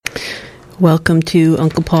Welcome to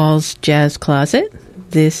Uncle Paul's Jazz Closet.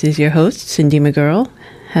 This is your host, Cindy McGurl.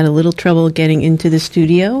 Had a little trouble getting into the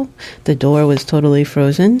studio. The door was totally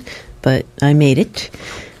frozen, but I made it.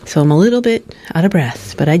 So I'm a little bit out of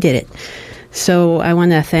breath, but I did it. So I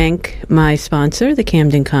want to thank my sponsor, the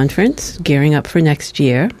Camden Conference, gearing up for next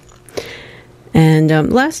year.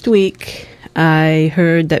 And last week, I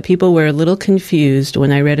heard that people were a little confused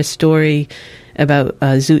when I read a story about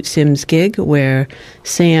Zoot Sims' gig where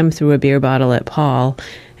Sam threw a beer bottle at Paul.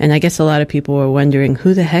 And I guess a lot of people were wondering,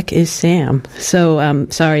 who the heck is Sam? So I'm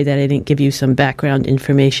sorry that I didn't give you some background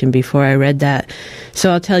information before I read that.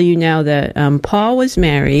 So I'll tell you now that Paul was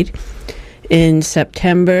married in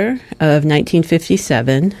September of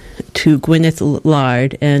 1957 to Gwyneth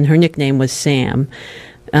Lard, and her nickname was Sam.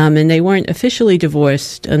 And they weren't officially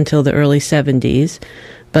divorced until the early 70s,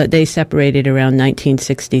 but they separated around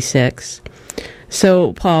 1966.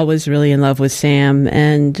 So Paul was really in love with Sam,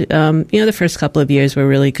 and, the first couple of years were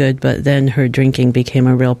really good, but then her drinking became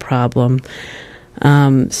a real problem.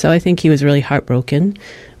 So I think he was really heartbroken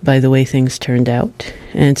by the way things turned out,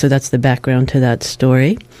 and so that's the background to that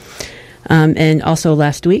story. And also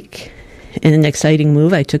last week, in an exciting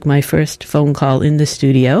move, I took my first phone call in the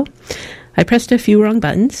studio. I pressed a few wrong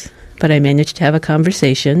buttons, but I managed to have a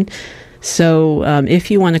conversation. So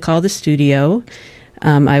if you want to call the studio,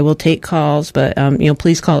 I will take calls, but,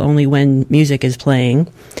 please call only when music is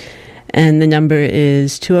playing. And the number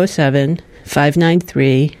is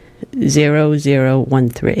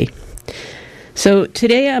 207-593-0013. So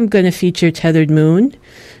today I'm going to feature Tethered Moon,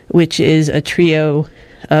 which is a trio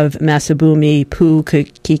of Masabumi Poo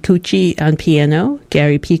Kikuchi on piano,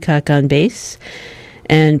 Gary Peacock on bass,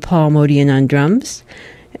 and Paul Motian on drums.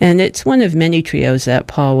 And it's one of many trios that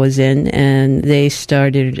Paul was in, and they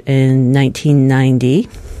started in 1990.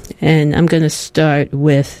 And I'm going to start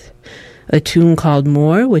with a tune called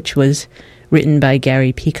More, which was written by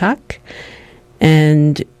Gary Peacock.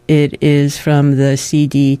 And it is from the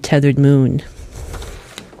CD Tethered Moon.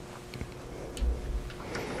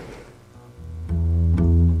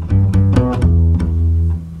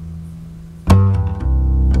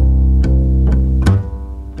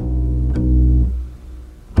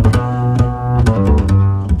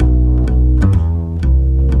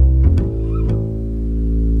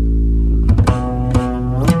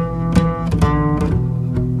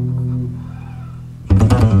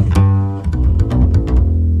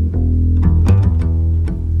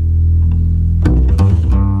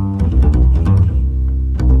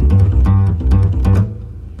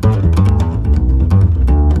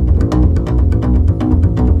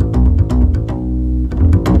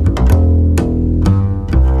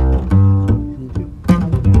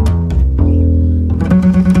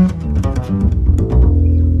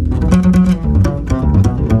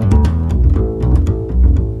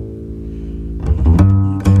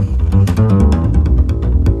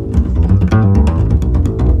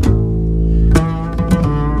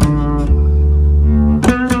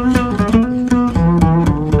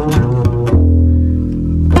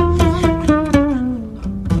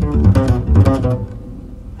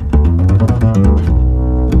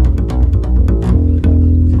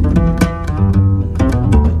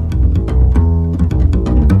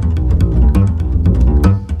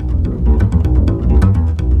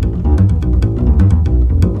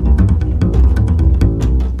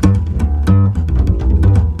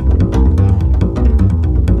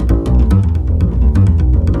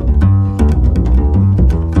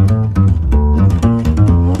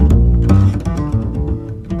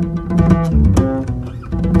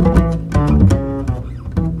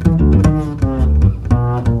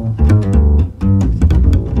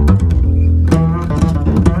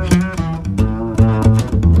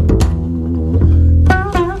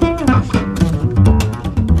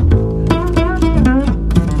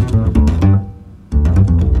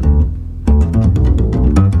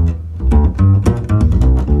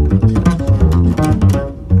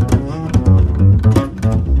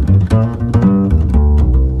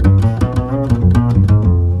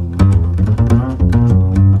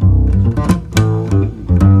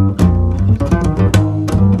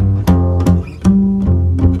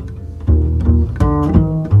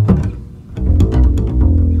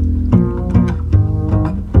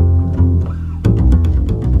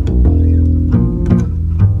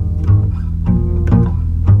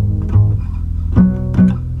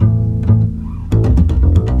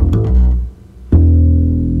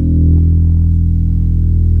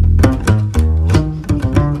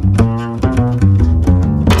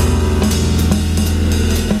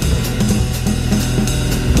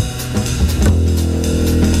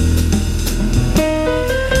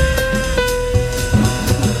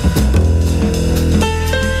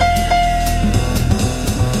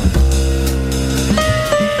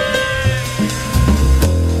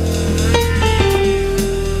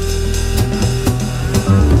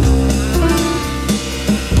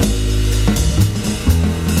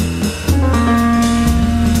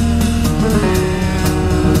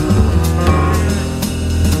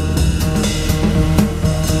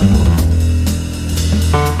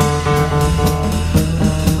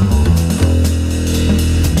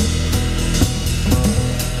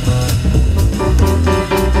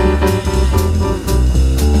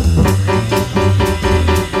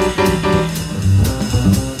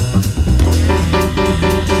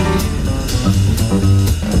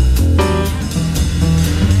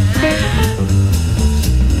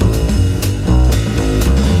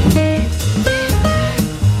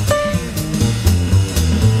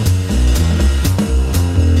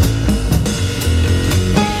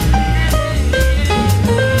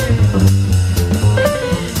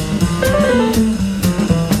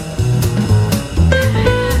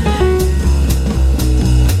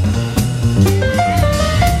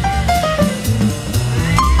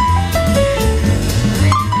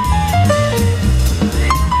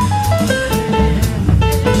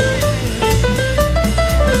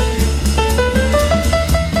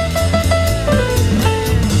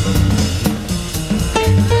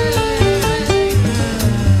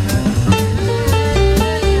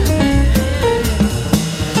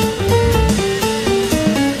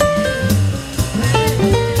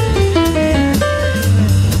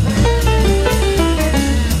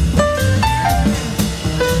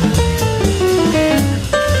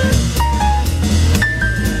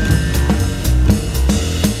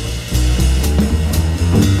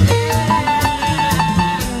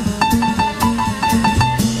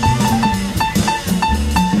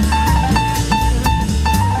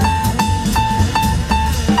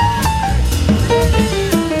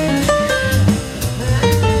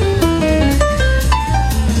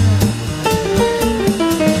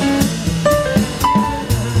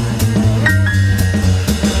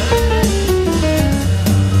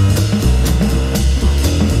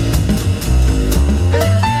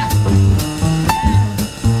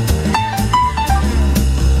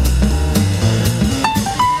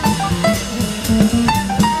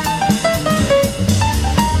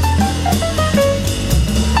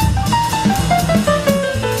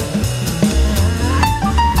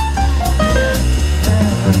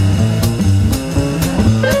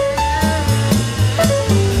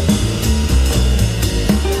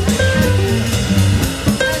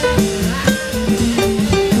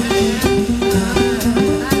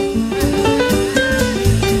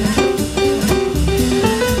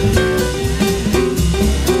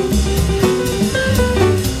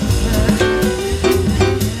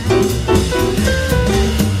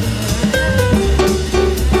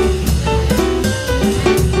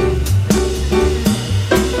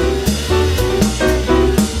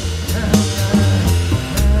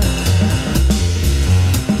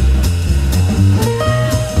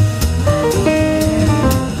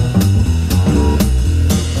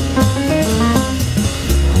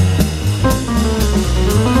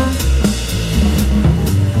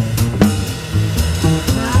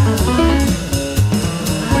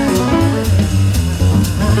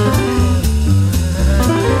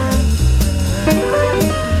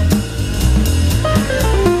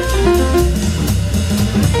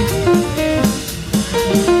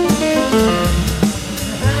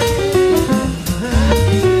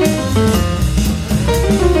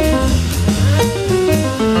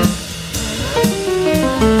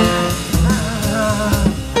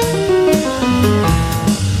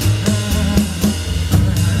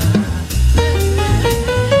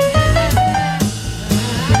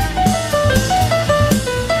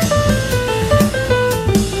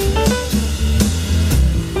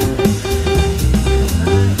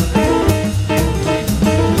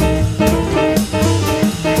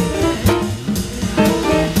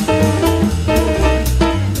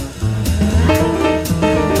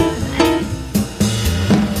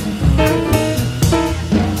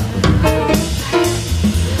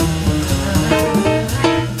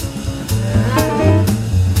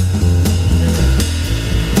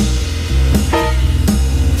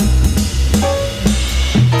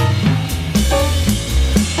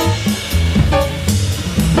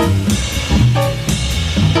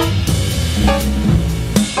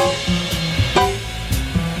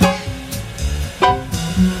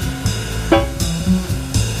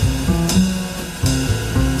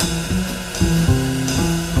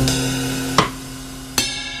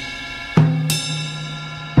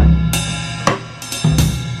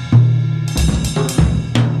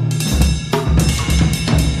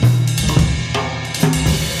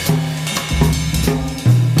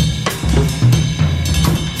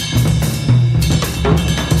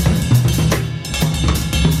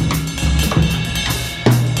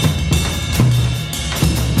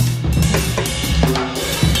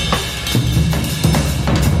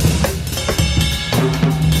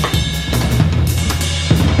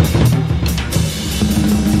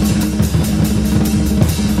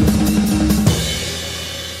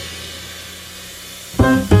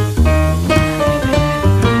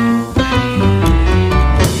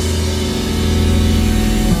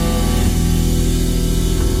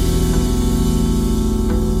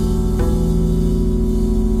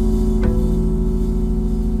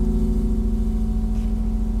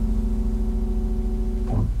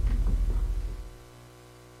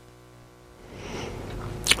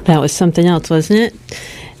 That was something else, wasn't it?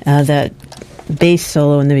 That bass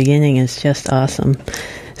solo in the beginning is just awesome.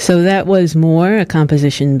 So that was More, a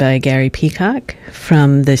composition by Gary Peacock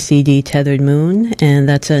from the CD Tethered Moon, and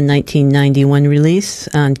that's a 1991 release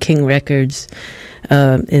on King Records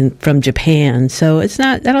from Japan. So it's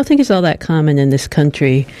not, I don't think it's all that common in this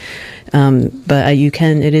country, but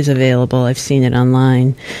it is available. I've seen it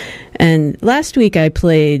online. And last week I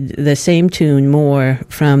played the same tune, More,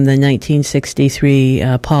 from the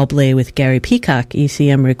 1963 Paul Bley with Gary Peacock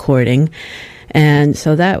ECM recording. And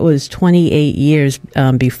so that was 28 years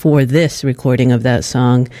before this recording of that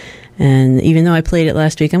song. And even though I played it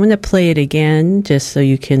last week, I'm going to play it again just so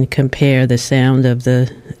you can compare the sound of the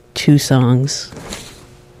two songs.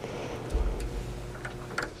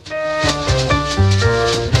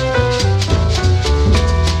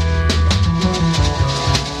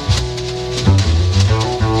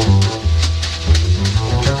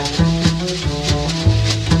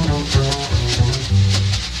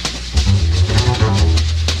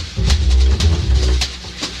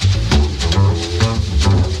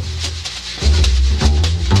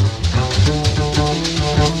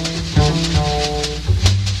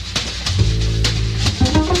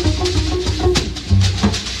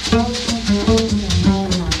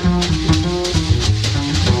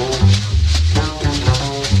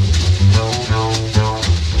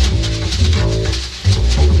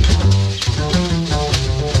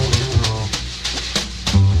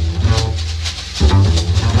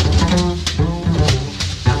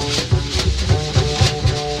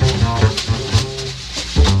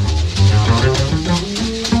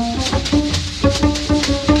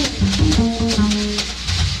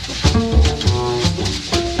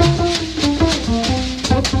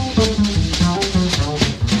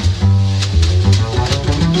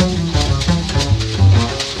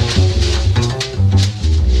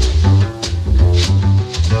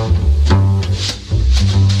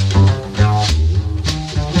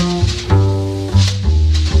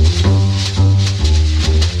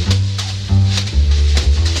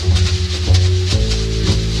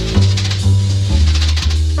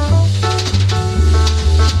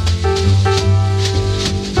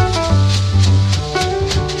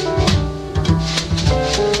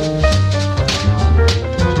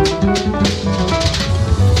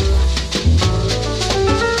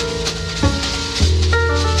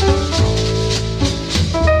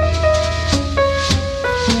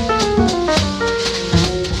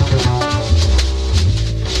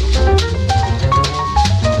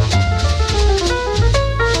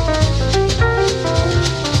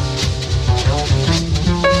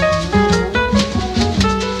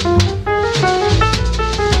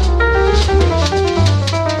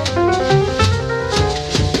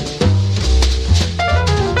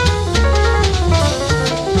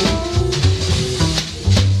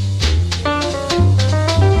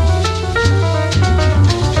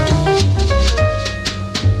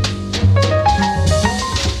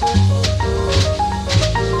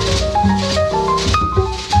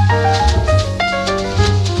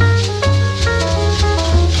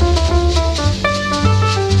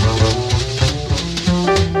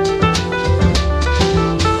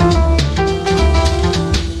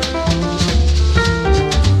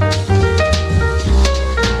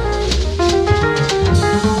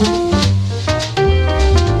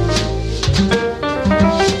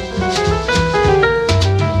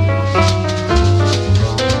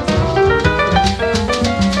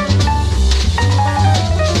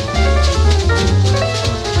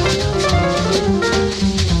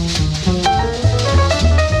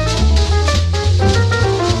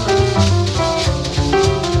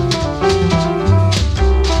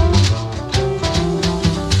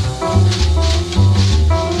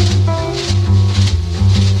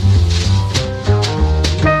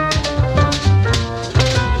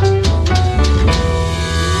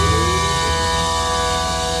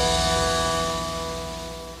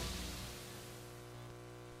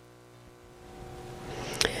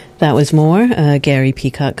 That was More, a Gary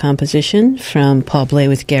Peacock composition from Paul Bley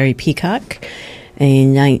with Gary Peacock, a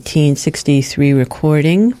 1963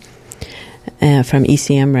 recording from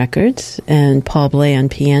ECM Records, and Paul Bley on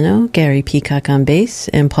piano, Gary Peacock on bass,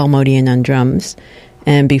 and Paul Motian on drums.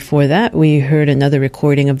 And before that, we heard another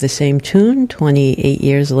recording of the same tune 28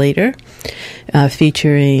 years later,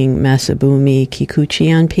 featuring Masabumi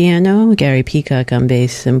Kikuchi on piano, Gary Peacock on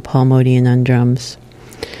bass, and Paul Motian on drums.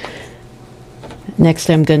 Next,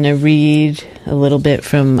 I'm going to read a little bit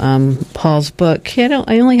from Paul's book.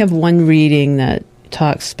 I only have one reading that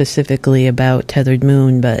talks specifically about Tethered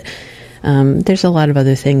Moon, but there's a lot of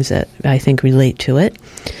other things that I think relate to it.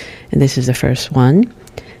 And this is the first one.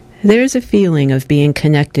 There's a feeling of being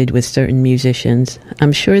connected with certain musicians.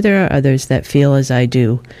 I'm sure there are others that feel as I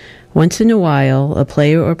do. Once in a while, a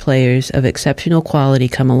player or players of exceptional quality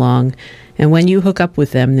come along, and when you hook up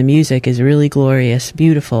with them, the music is really glorious,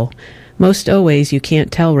 beautiful. Most always, you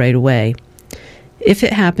can't tell right away. If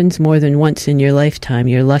it happens more than once in your lifetime,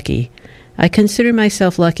 you're lucky. I consider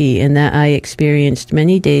myself lucky in that I experienced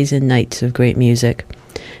many days and nights of great music,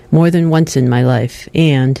 more than once in my life,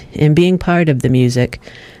 and, in being part of the music,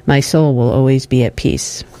 my soul will always be at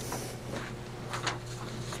peace.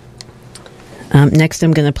 Next,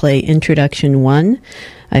 I'm going to play Introduction 1,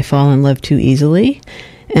 I Fall in Love Too Easily,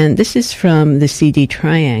 and this is from the CD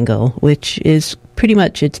Triangle, which is pretty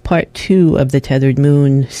much, it's part 2 of the Tethered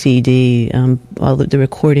Moon CD. All of the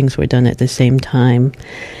recordings were done at the same time,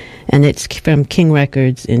 and it's from King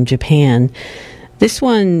Records in Japan. This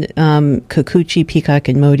one, Kikuchi, Peacock,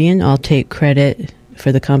 and Modian all take credit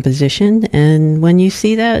for the composition, and when you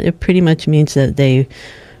see that, it pretty much means that they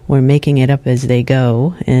were making it up as they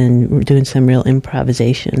go and doing some real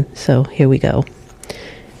improvisation. So here we go.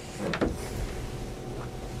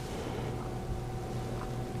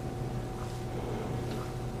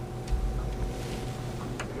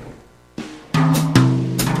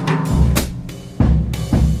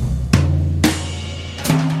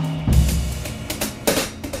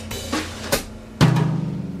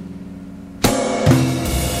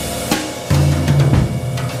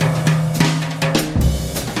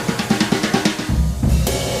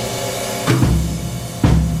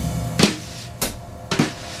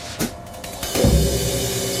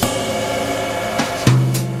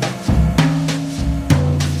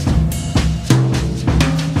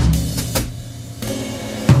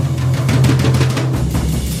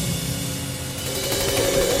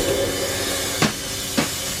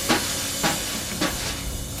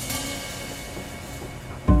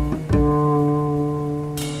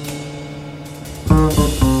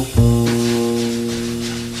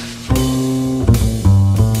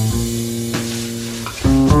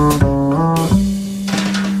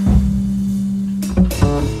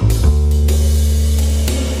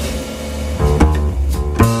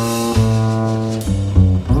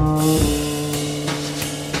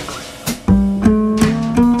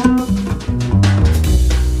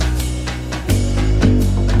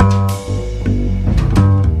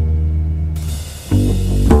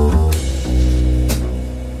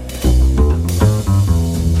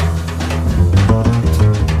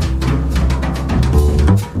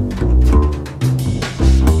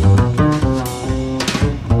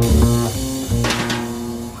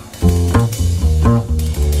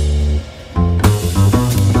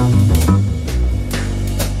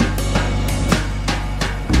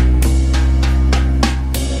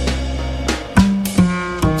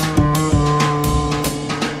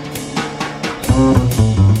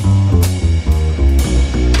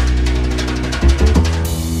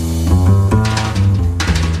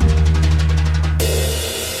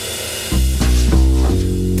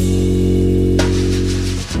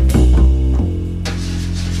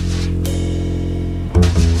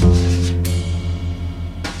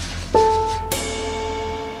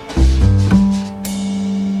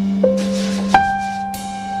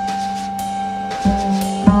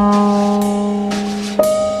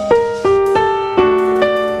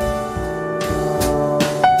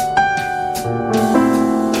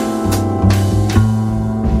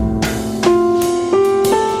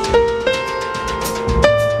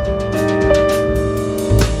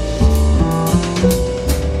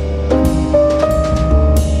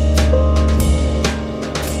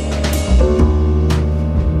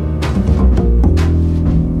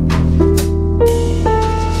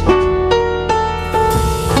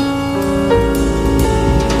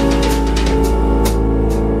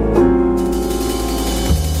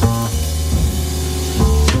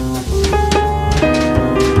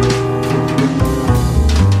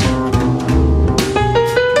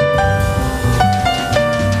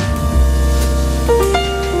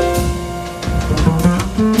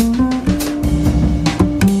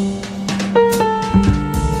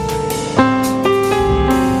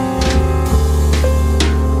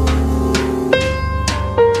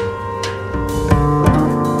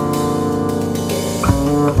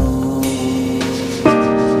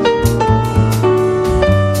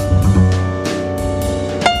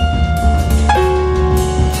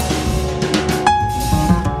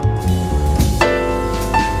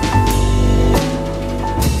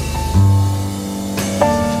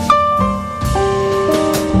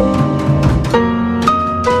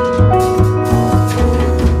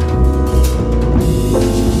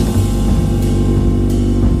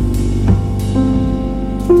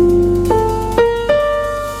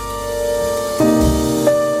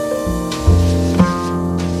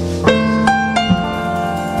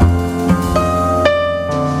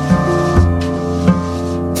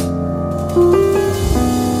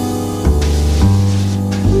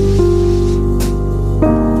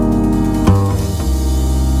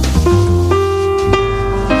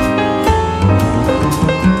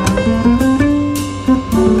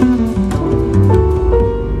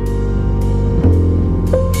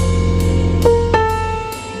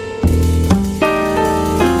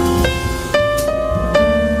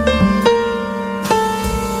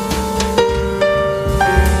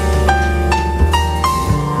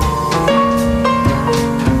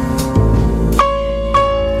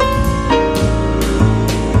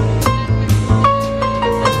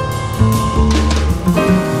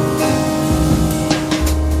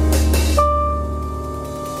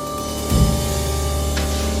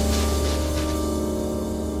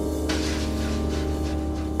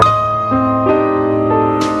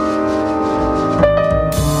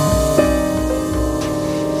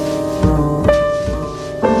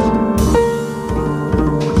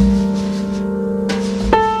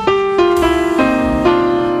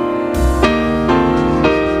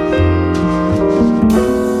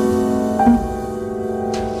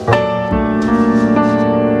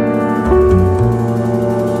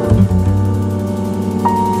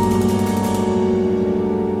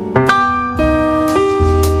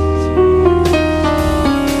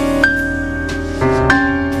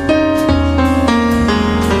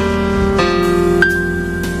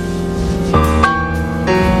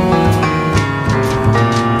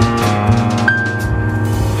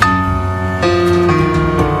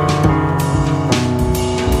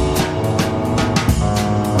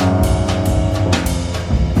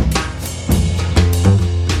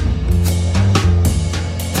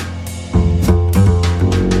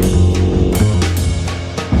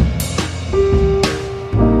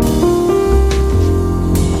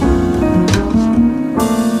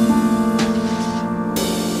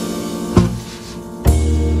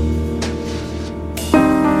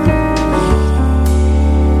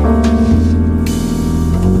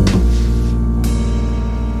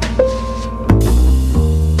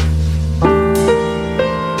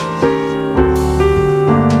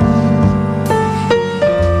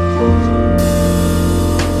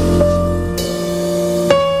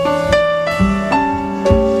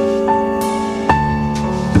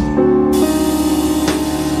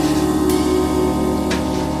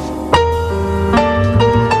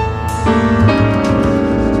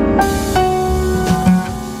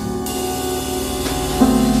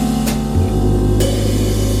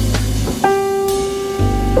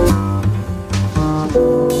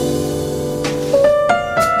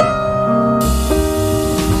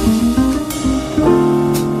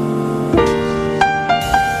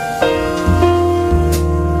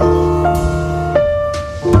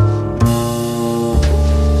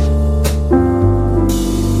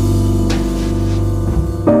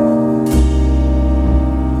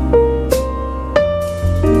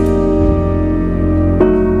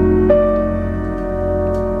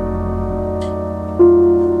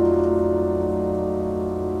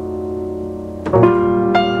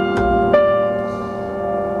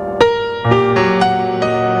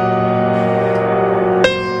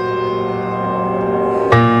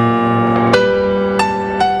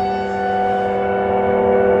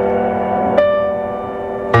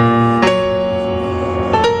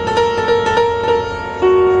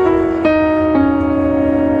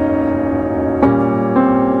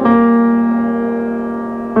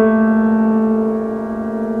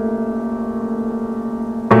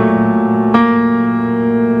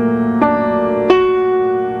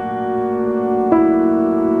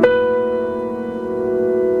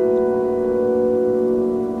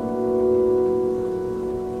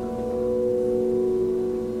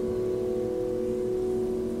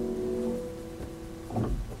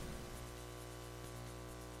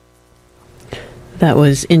 That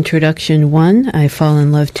was Introduction 1, I Fall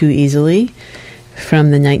in Love Too Easily,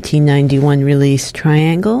 from the 1991 release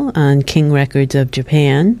Triangle on King Records of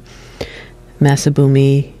Japan.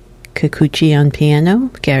 Masabumi Kikuchi on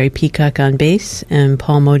piano, Gary Peacock on bass, and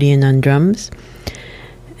Paul Motian on drums.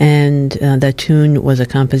 And that tune was a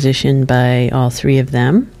composition by all three of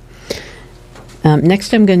them.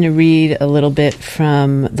 Next, I'm going to read a little bit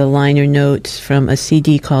from the liner notes from a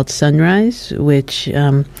CD called Sunrise, which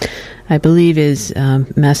I believe is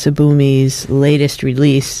Masabumi's latest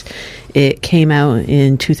release. It came out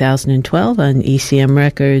in 2012 on ECM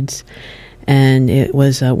Records, and it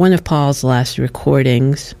was one of Paul's last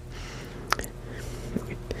recordings.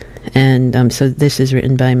 And so this is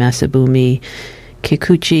written by Masabumi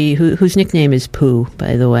Kikuchi, whose nickname is Pooh,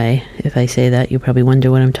 by the way. If I say that, you'll probably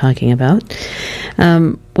wonder what I'm talking about.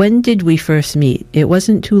 When did we first meet? It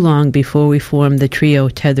wasn't too long before we formed the trio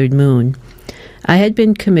Tethered Moon. I had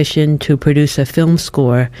been commissioned to produce a film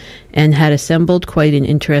score and had assembled quite an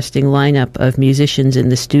interesting lineup of musicians in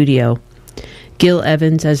the studio. Gil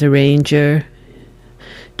Evans as arranger,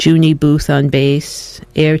 Junie Booth on bass,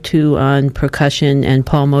 Air 2 on percussion, and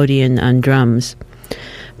Paul Motian on drums.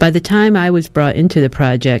 By the time I was brought into the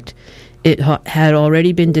project, it had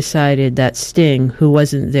already been decided that Sting, who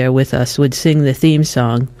wasn't there with us, would sing the theme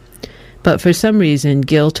song. But for some reason,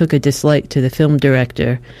 Gil took a dislike to the film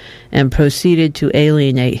director and proceeded to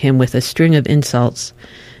alienate him with a string of insults.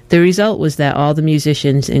 The result was that all the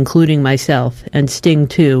musicians, including myself, and Sting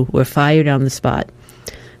too, were fired on the spot.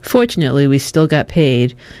 Fortunately, we still got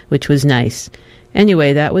paid, which was nice.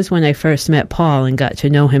 Anyway, that was when I first met Paul and got to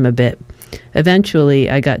know him a bit.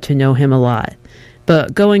 Eventually, I got to know him a lot.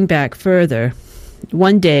 But going back further,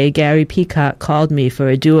 one day, Gary Peacock called me for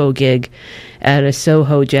a duo gig at a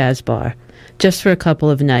Soho jazz bar, just for a couple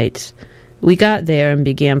of nights. We got there and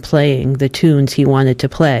began playing the tunes he wanted to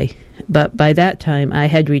play. But by that time, I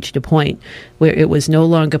had reached a point where it was no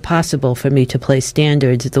longer possible for me to play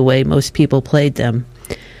standards the way most people played them.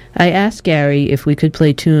 I asked Gary if we could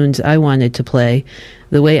play tunes I wanted to play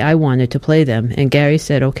the way I wanted to play them, and Gary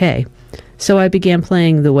said okay. So I began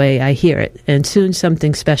playing the way I hear it, and soon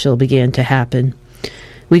something special began to happen.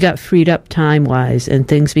 We got freed up time-wise, and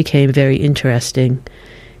things became very interesting.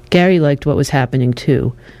 Gary liked what was happening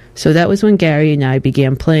too. So that was when Gary and I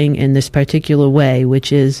began playing in this particular way,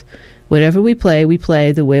 which is, whatever we play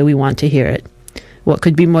the way we want to hear it. What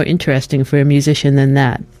could be more interesting for a musician than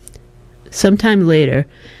that? Sometime later,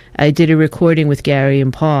 I did a recording with Gary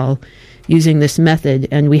and Paul using this method,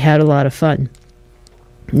 and we had a lot of fun.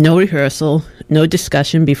 No rehearsal, no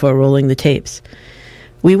discussion before rolling the tapes.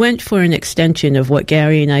 We went for an extension of what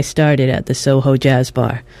Gary and I started at the Soho Jazz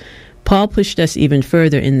Bar. Paul pushed us even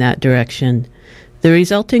further in that direction. The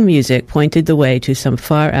resulting music pointed the way to some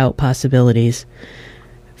far-out possibilities.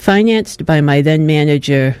 Financed by my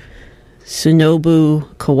then-manager, Tsunobu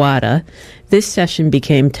Kawada, this session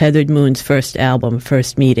became Tethered Moon's first album,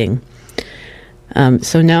 First Meeting.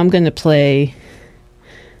 So now I'm going to play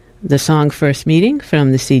the song First Meeting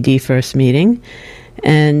from the CD First Meeting.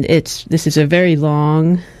 And this is a very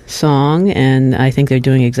long song, and I think they're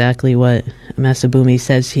doing exactly what Masabumi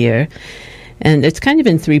says here. And it's kind of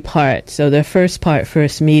in three parts. So the first part,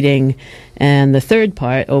 First Meeting, and the third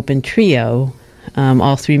part, Open Trio.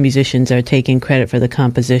 All three musicians are taking credit for the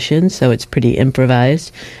composition, so it's pretty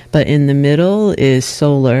improvised. But in the middle is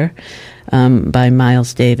Solar by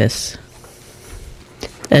Miles Davis.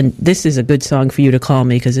 And this is a good song for you to call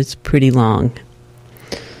me because it's pretty long.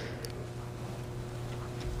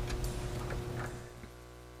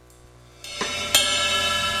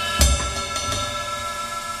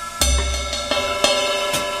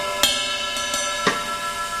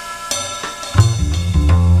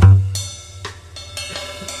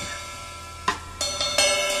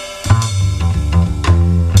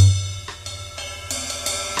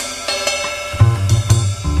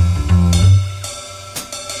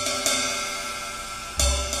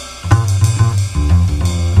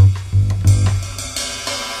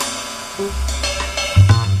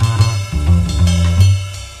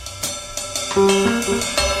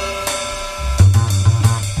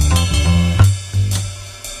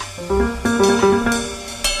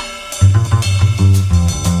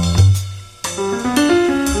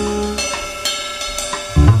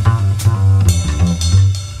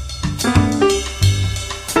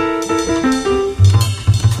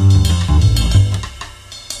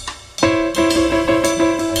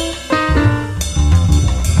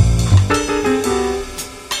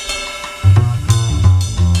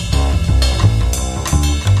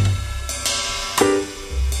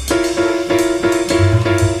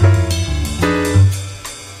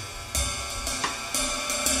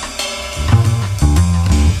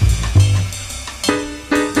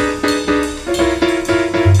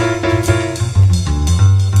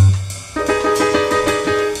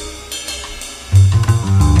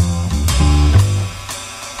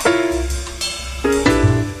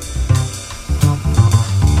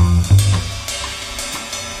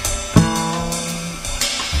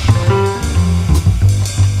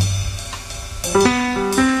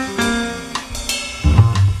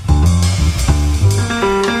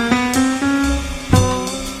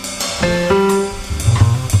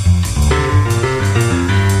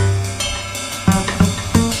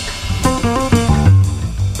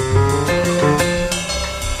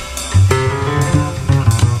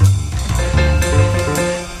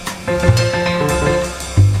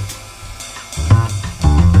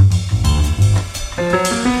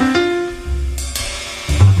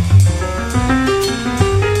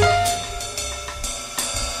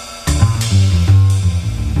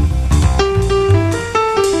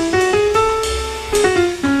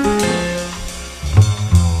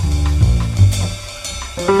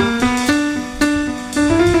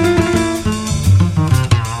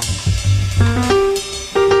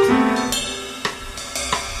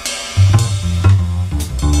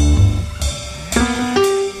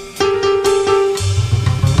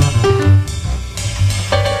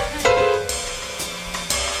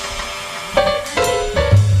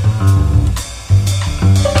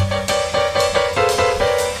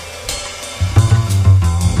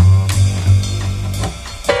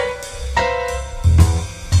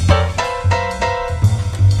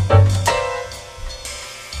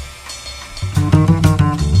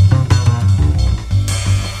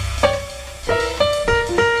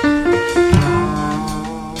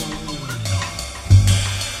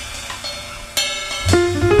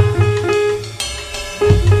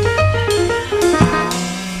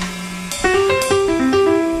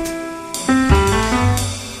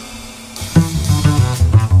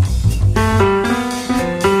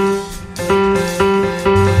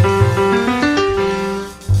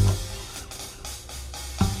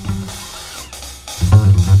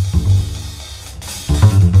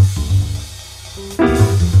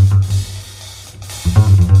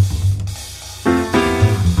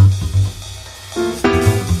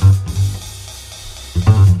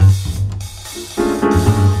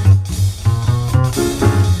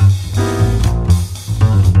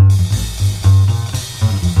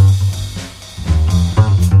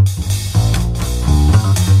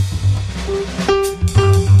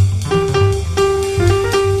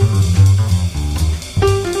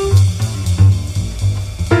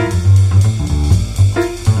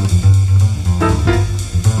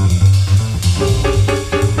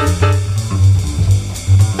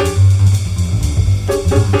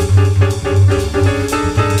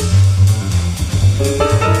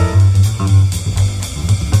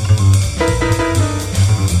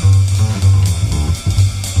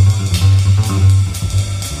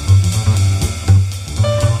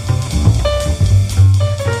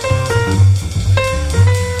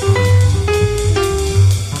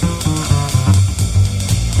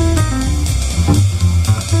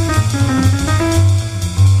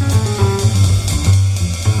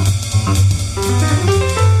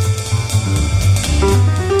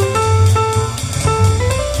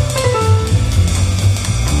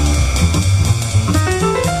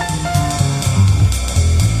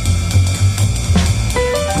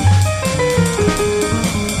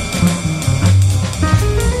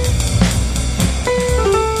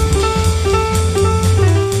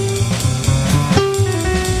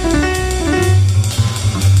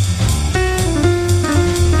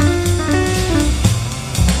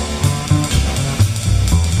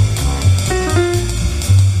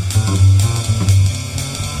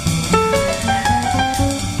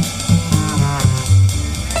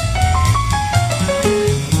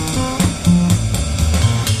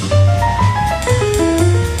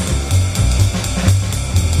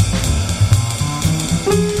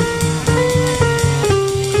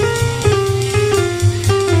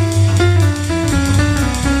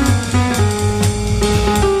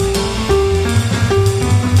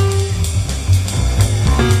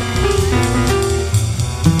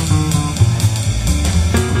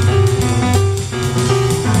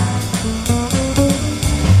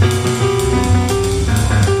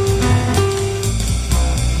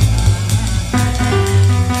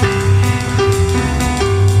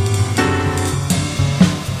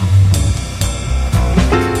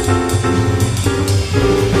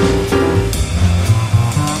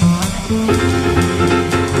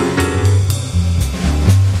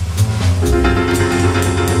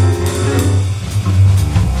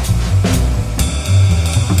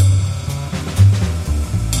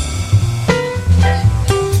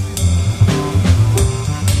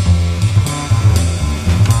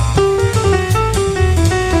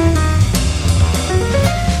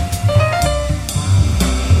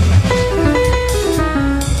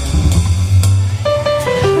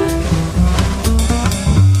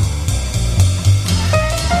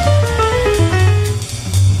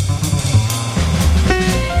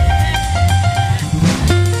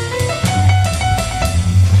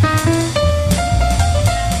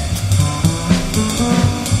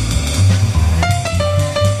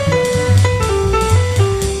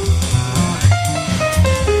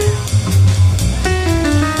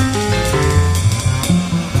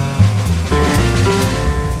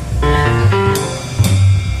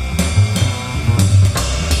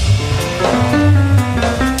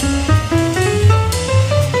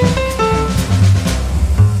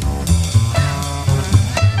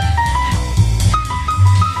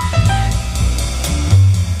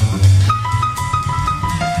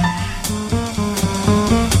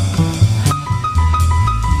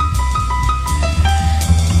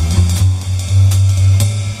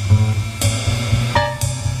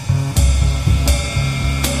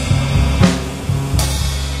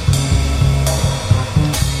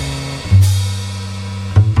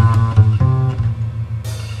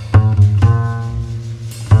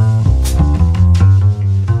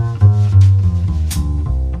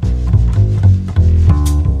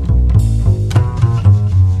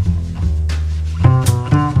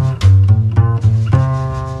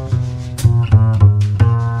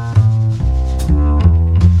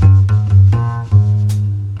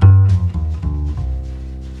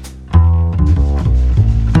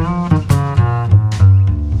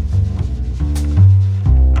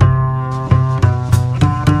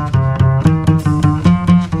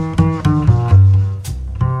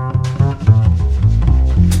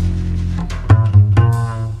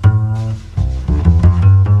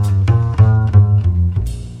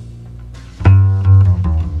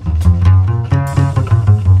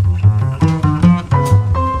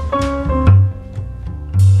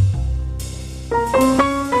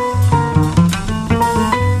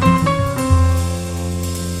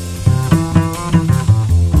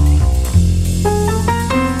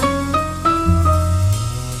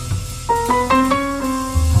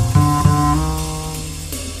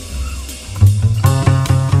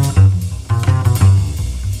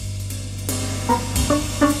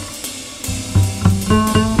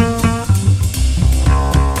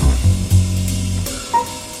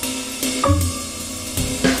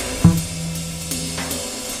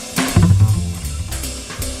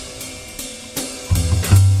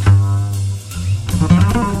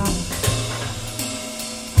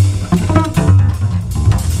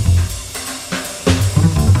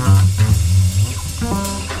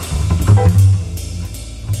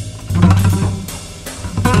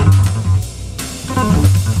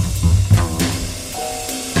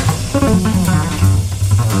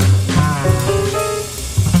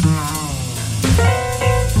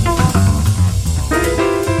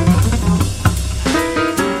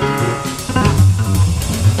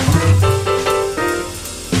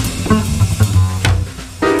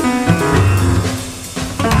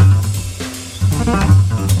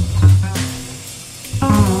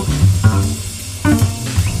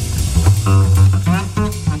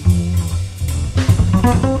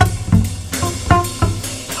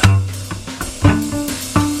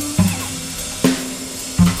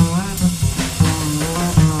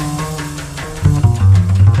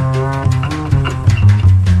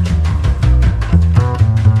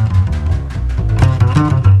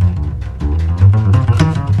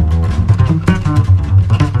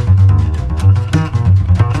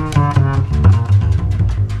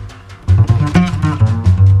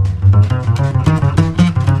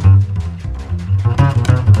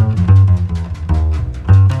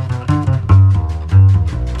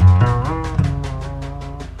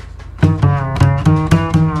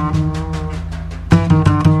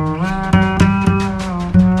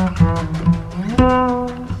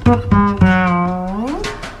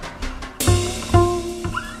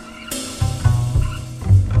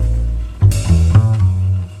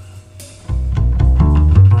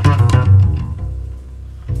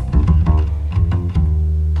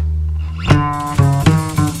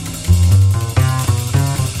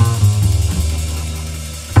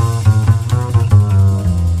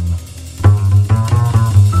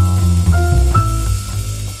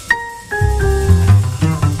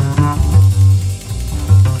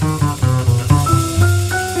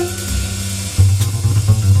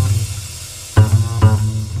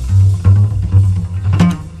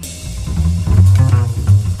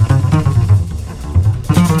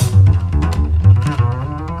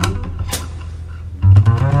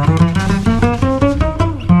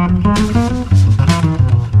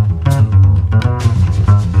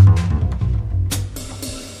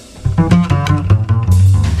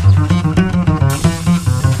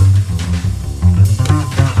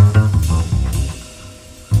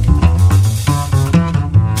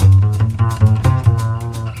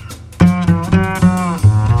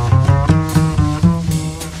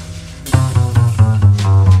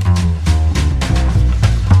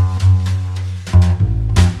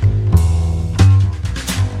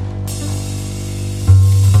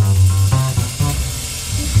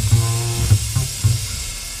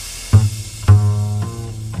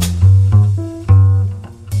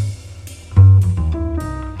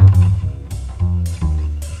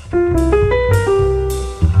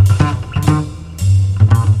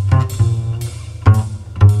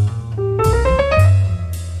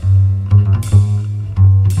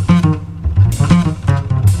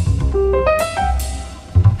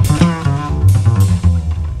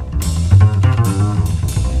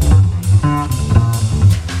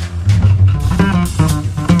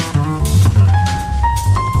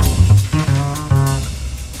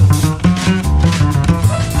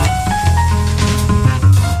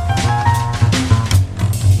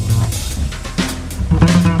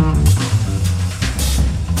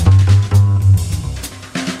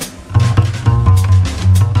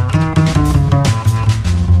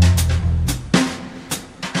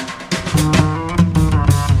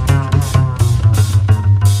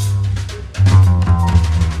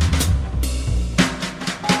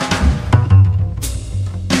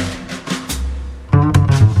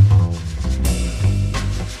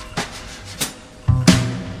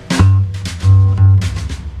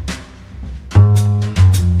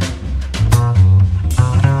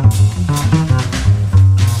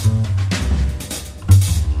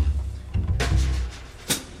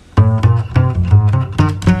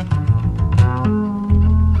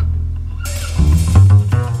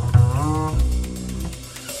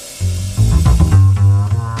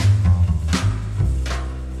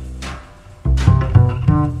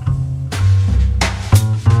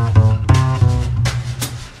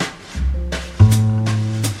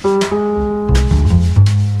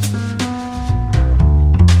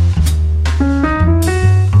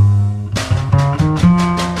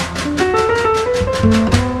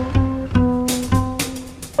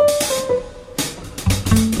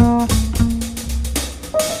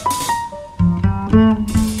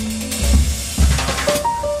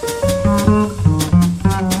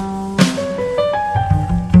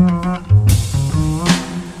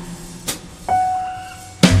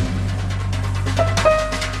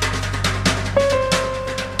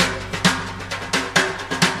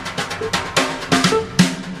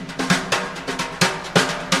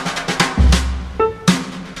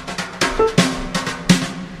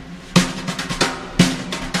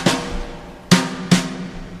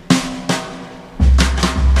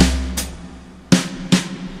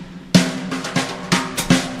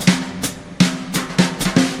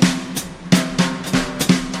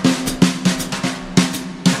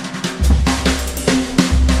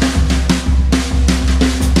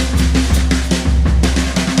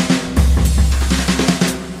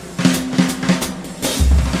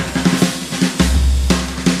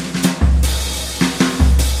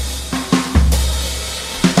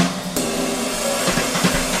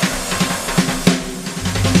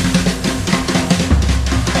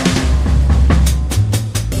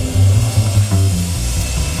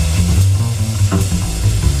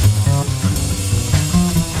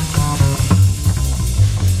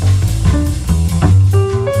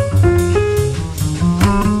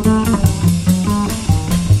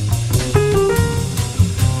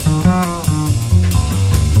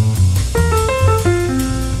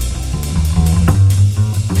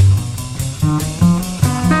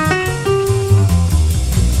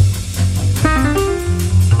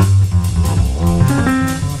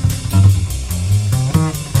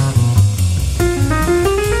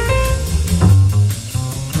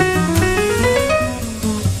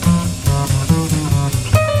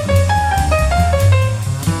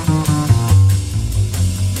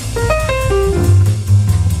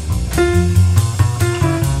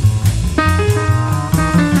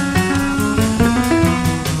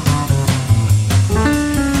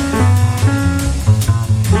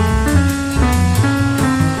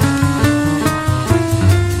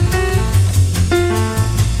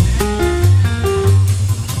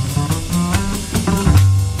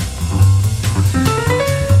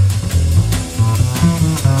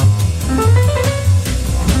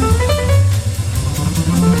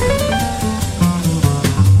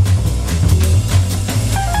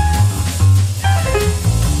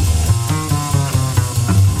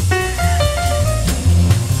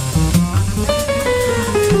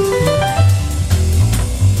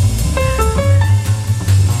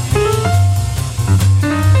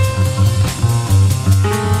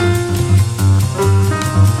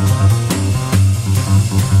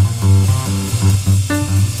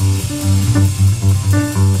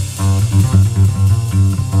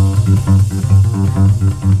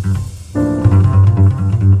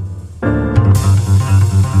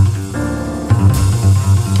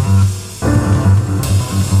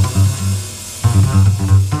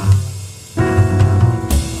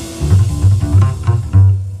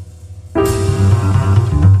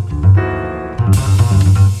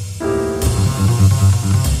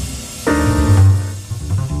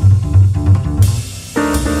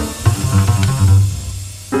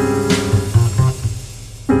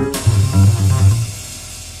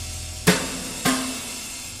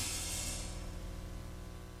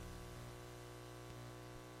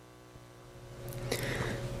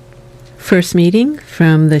 First Meeting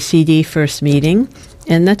from the CD First Meeting,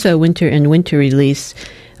 and that's a Winter and Winter release.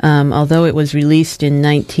 Although it was released in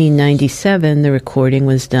 1997, the recording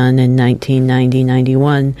was done in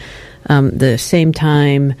 1990-91, the same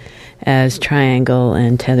time as Triangle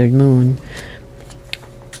and Tethered Moon.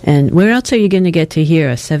 And where else are you going to get to hear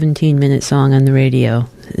a 17-minute song on the radio?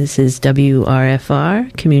 This is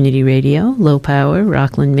WRFR, Community Radio, Low Power,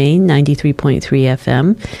 Rockland, Maine, 93.3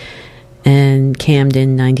 FM, and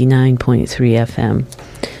Camden, 99.3 FM.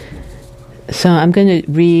 So I'm going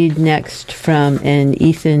to read next from an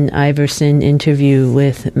Ethan Iverson interview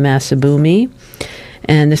with Masabumi,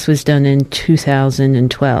 and this was done in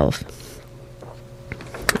 2012.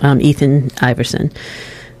 Ethan Iverson.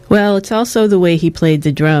 Well, it's also the way he played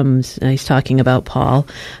the drums. He's talking about Paul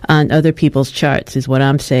on other people's charts, is what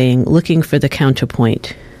I'm saying, looking for the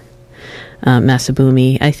counterpoint.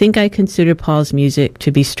 Masabumi, I think I consider Paul's music to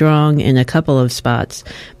be strong in a couple of spots,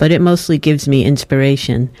 but it mostly gives me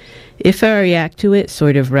inspiration. If I react to it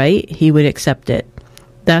sort of right, he would accept it.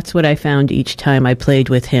 That's what I found each time I played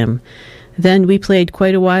with him. Then we played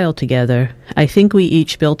quite a while together. I think we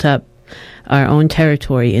each built up our own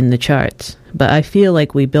territory in the charts, but I feel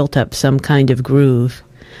like we built up some kind of groove.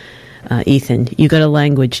 Ethan, you got a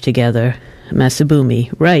language together.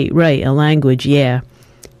 Masabumi, right, a language, yeah.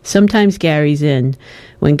 Sometimes Gary's in.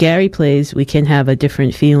 When Gary plays, we can have a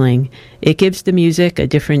different feeling. It gives the music a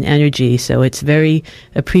different energy, so it's very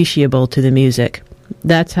appreciable to the music.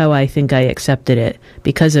 That's how I think I accepted it,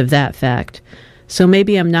 because of that fact. So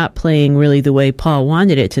maybe I'm not playing really the way Paul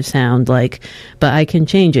wanted it to sound like, but I can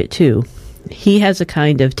change it too. He has a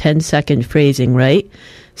kind of 10-second phrasing, right?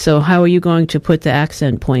 So how are you going to put the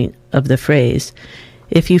accent point of the phrase?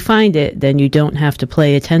 If you find it, then you don't have to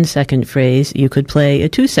play a 10-second phrase. You could play a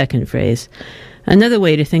 2-second phrase. Another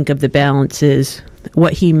way to think of the balance is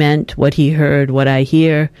what he meant, what he heard, what I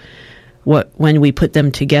hear. When we put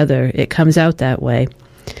them together, it comes out that way.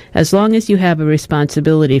 As long as you have a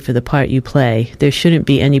responsibility for the part you play, there shouldn't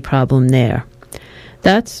be any problem there.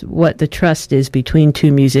 That's what the trust is between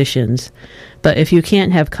two musicians. But if you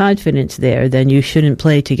can't have confidence there, then you shouldn't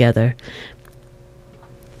play together.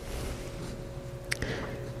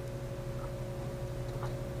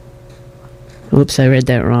 Oops, I read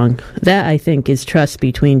that wrong. That, I think, is trust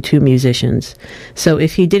between two musicians. So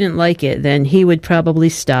if he didn't like it, then he would probably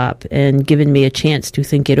stop and given me a chance to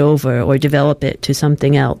think it over or develop it to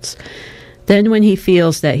something else. Then when he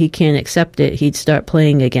feels that he can't accept it, he'd start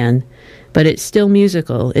playing again. But it's still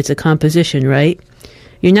musical. It's a composition, right?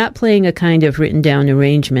 You're not playing a kind of written-down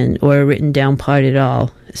arrangement or a written-down part at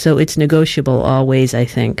all, so it's negotiable always, I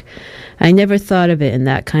think. I never thought of it in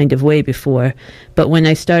that kind of way before, but when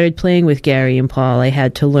I started playing with Gary and Paul, I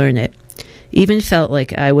had to learn it. Even felt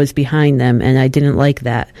like I was behind them, and I didn't like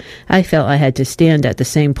that. I felt I had to stand at the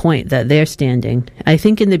same point that they're standing. I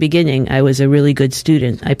think in the beginning I was a really good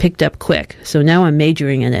student. I picked up quick, so now I'm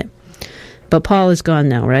majoring in it. But Paul is gone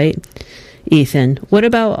now, right? Ethan, what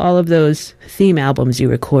about all of those theme albums you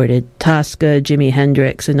recorded? Tosca, Jimi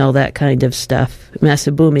Hendrix, and all that kind of stuff.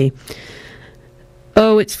 Masabumi.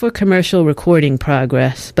 Oh, it's for commercial recording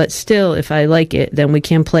progress, but still, if I like it, then we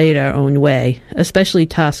can play it our own way. Especially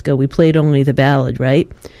Tosca, we played only the ballad,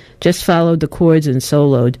 right? Just followed the chords and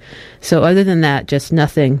soloed. So other than that, just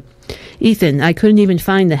nothing. Ethan, I couldn't even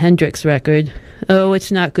find the Hendrix record. Oh,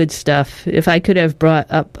 it's not good stuff. If I could have brought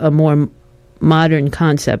up a more modern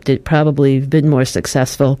concept, it'd probably been more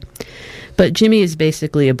successful. But Jimmy is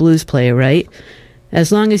basically a blues player, right?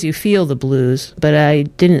 As long as you feel the blues, but I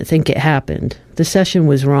didn't think it happened. The session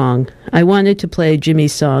was wrong. I wanted to play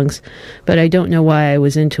Jimmy's songs, but I don't know why I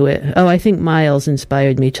was into it. Oh, I think Miles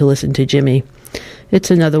inspired me to listen to Jimmy.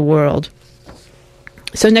 It's another world.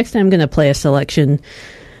 So next time I'm going to play a selection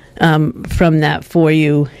from that for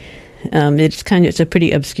you. It's a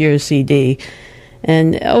pretty obscure CD.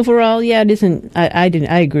 And overall, yeah, it isn't. I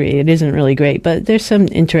agree. It isn't really great, but there's some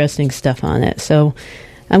interesting stuff on it. So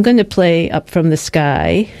I'm going to play Up From the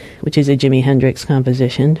Sky, which is a Jimi Hendrix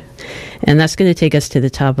composition, and that's going to take us to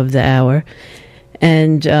the top of the hour.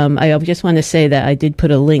 And I just want to say that I did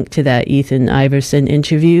put a link to that Ethan Iverson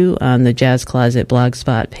interview on the Jazz Closet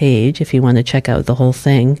Blogspot page if you want to check out the whole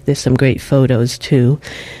thing. There's some great photos, too.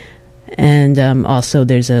 And also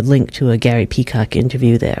there's a link to a Gary Peacock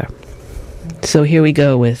interview there. So here we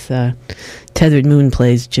go with Tethered Moon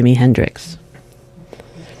plays Jimi Hendrix.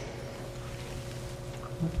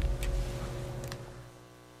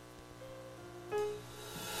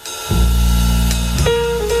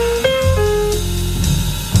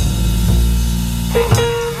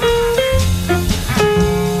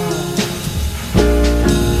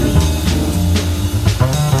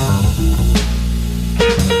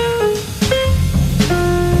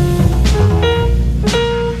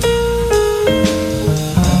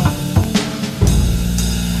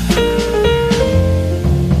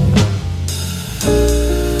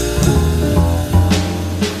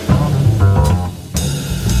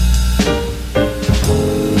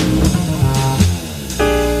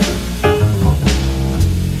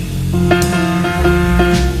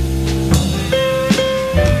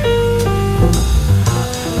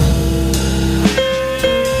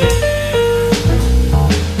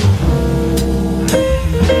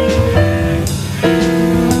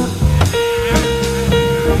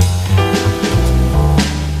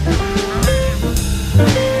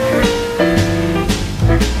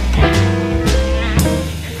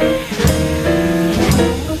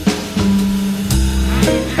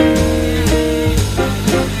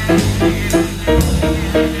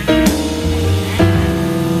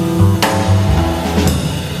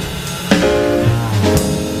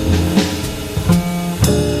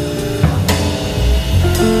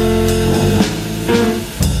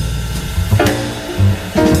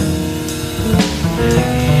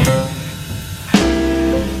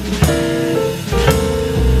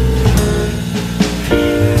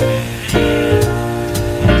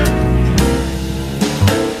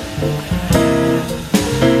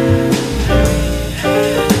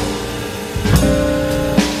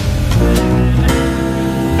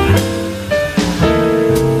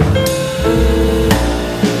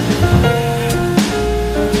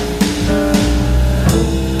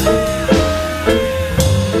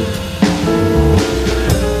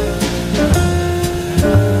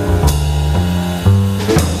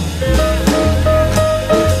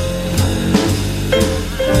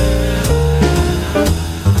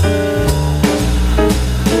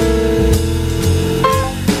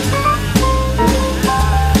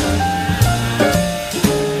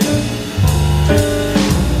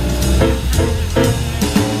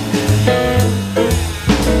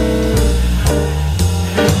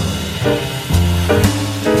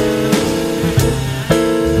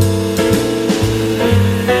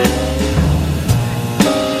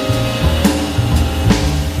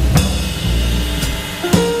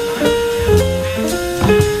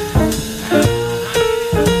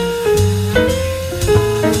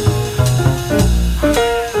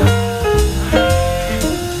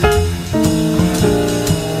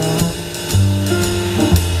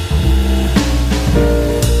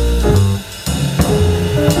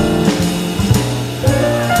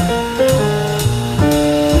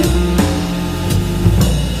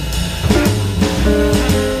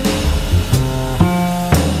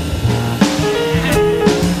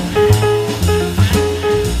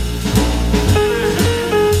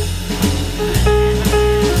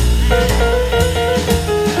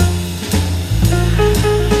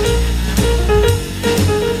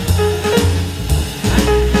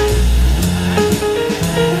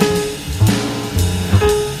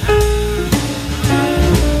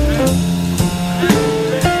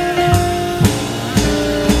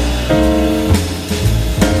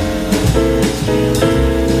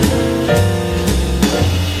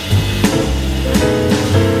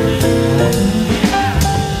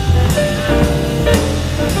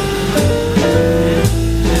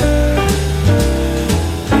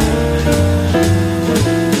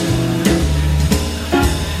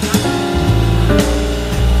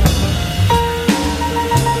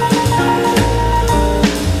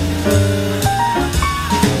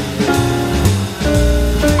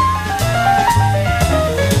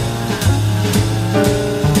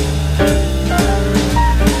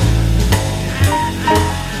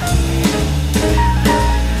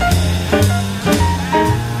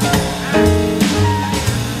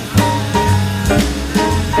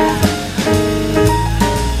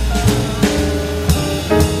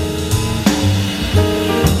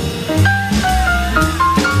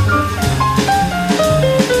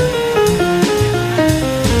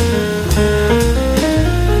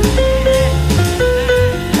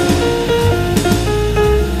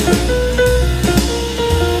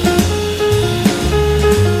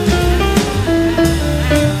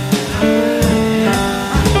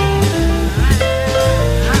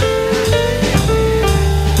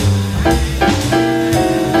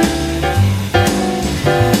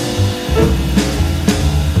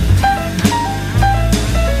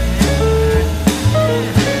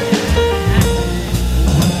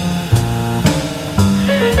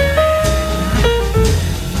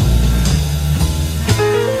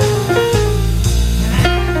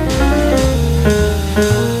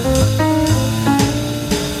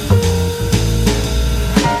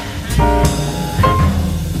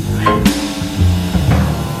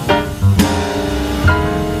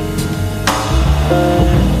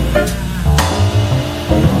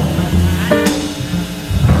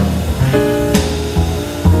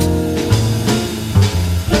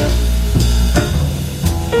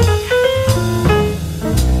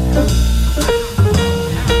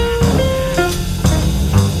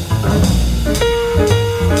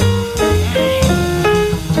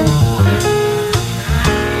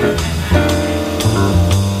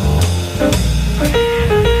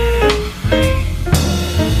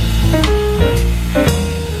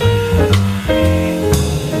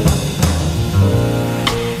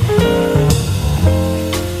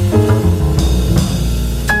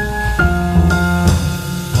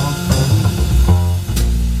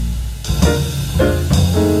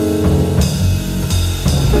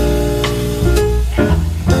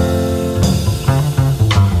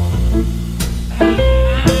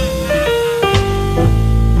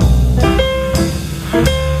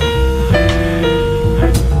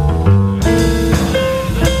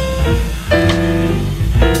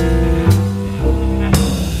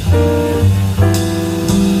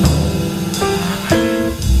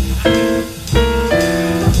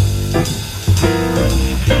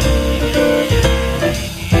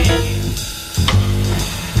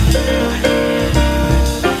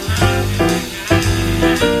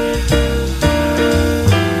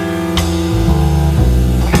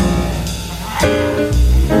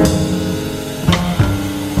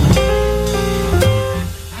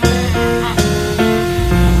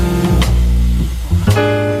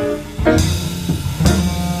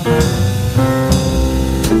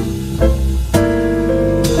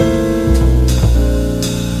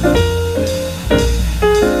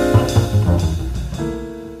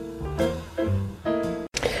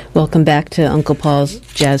 Welcome back to Uncle Paul's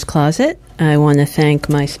Jazz Closet. I want to thank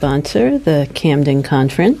my sponsor, the Camden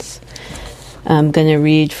Conference. I'm going to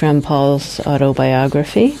read from Paul's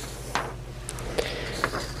autobiography.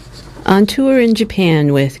 On tour in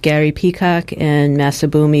Japan with Gary Peacock and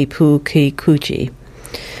Masabumi Kikuchi.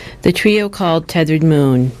 The trio called Tethered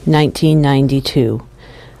Moon, 1992.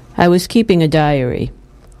 I was keeping a diary.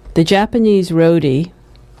 The Japanese roadie,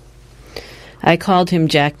 I called him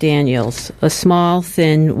Jack Daniels, a small,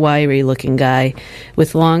 thin, wiry-looking guy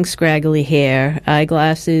with long, scraggly hair,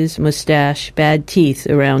 eyeglasses, mustache, bad teeth,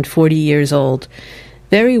 around 40 years old,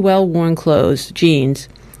 very well-worn clothes, jeans,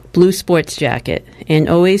 blue sports jacket, and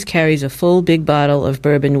always carries a full big bottle of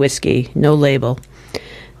bourbon whiskey, no label.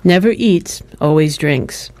 Never eats, always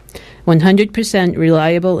drinks. 100%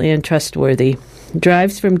 reliable and trustworthy.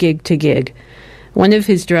 Drives from gig to gig. One of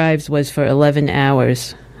his drives was for 11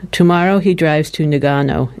 hours. Tomorrow he drives to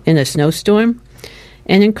Nagano in a snowstorm.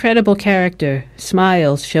 An incredible character,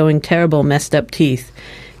 smiles showing terrible messed up teeth,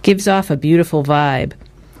 gives off a beautiful vibe.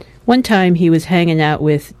 One time he was hanging out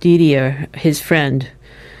with Didier, his friend,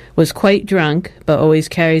 was quite drunk but always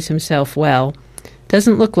carries himself well.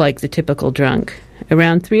 Doesn't look like the typical drunk.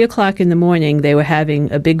 Around 3 o'clock in the morning they were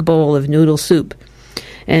having a big bowl of noodle soup,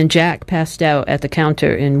 and Jack passed out at the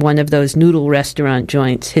counter in one of those noodle restaurant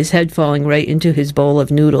joints, his head falling right into his bowl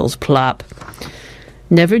of noodles, plop.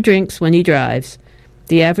 Never drinks when he drives.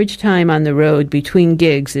 The average time on the road between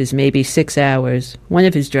gigs is maybe 6 hours. One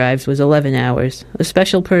of his drives was 11 hours. A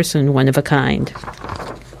special person, one of a kind.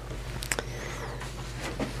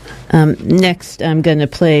 Next, I'm going to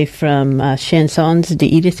play from Chansons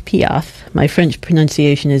d'Edith Piaf. My French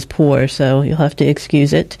pronunciation is poor, so you'll have to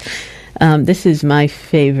excuse it. This is my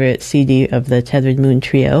favorite CD of the Tethered Moon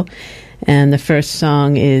Trio, and the first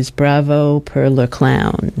song is Bravo pour le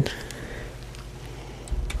Clown.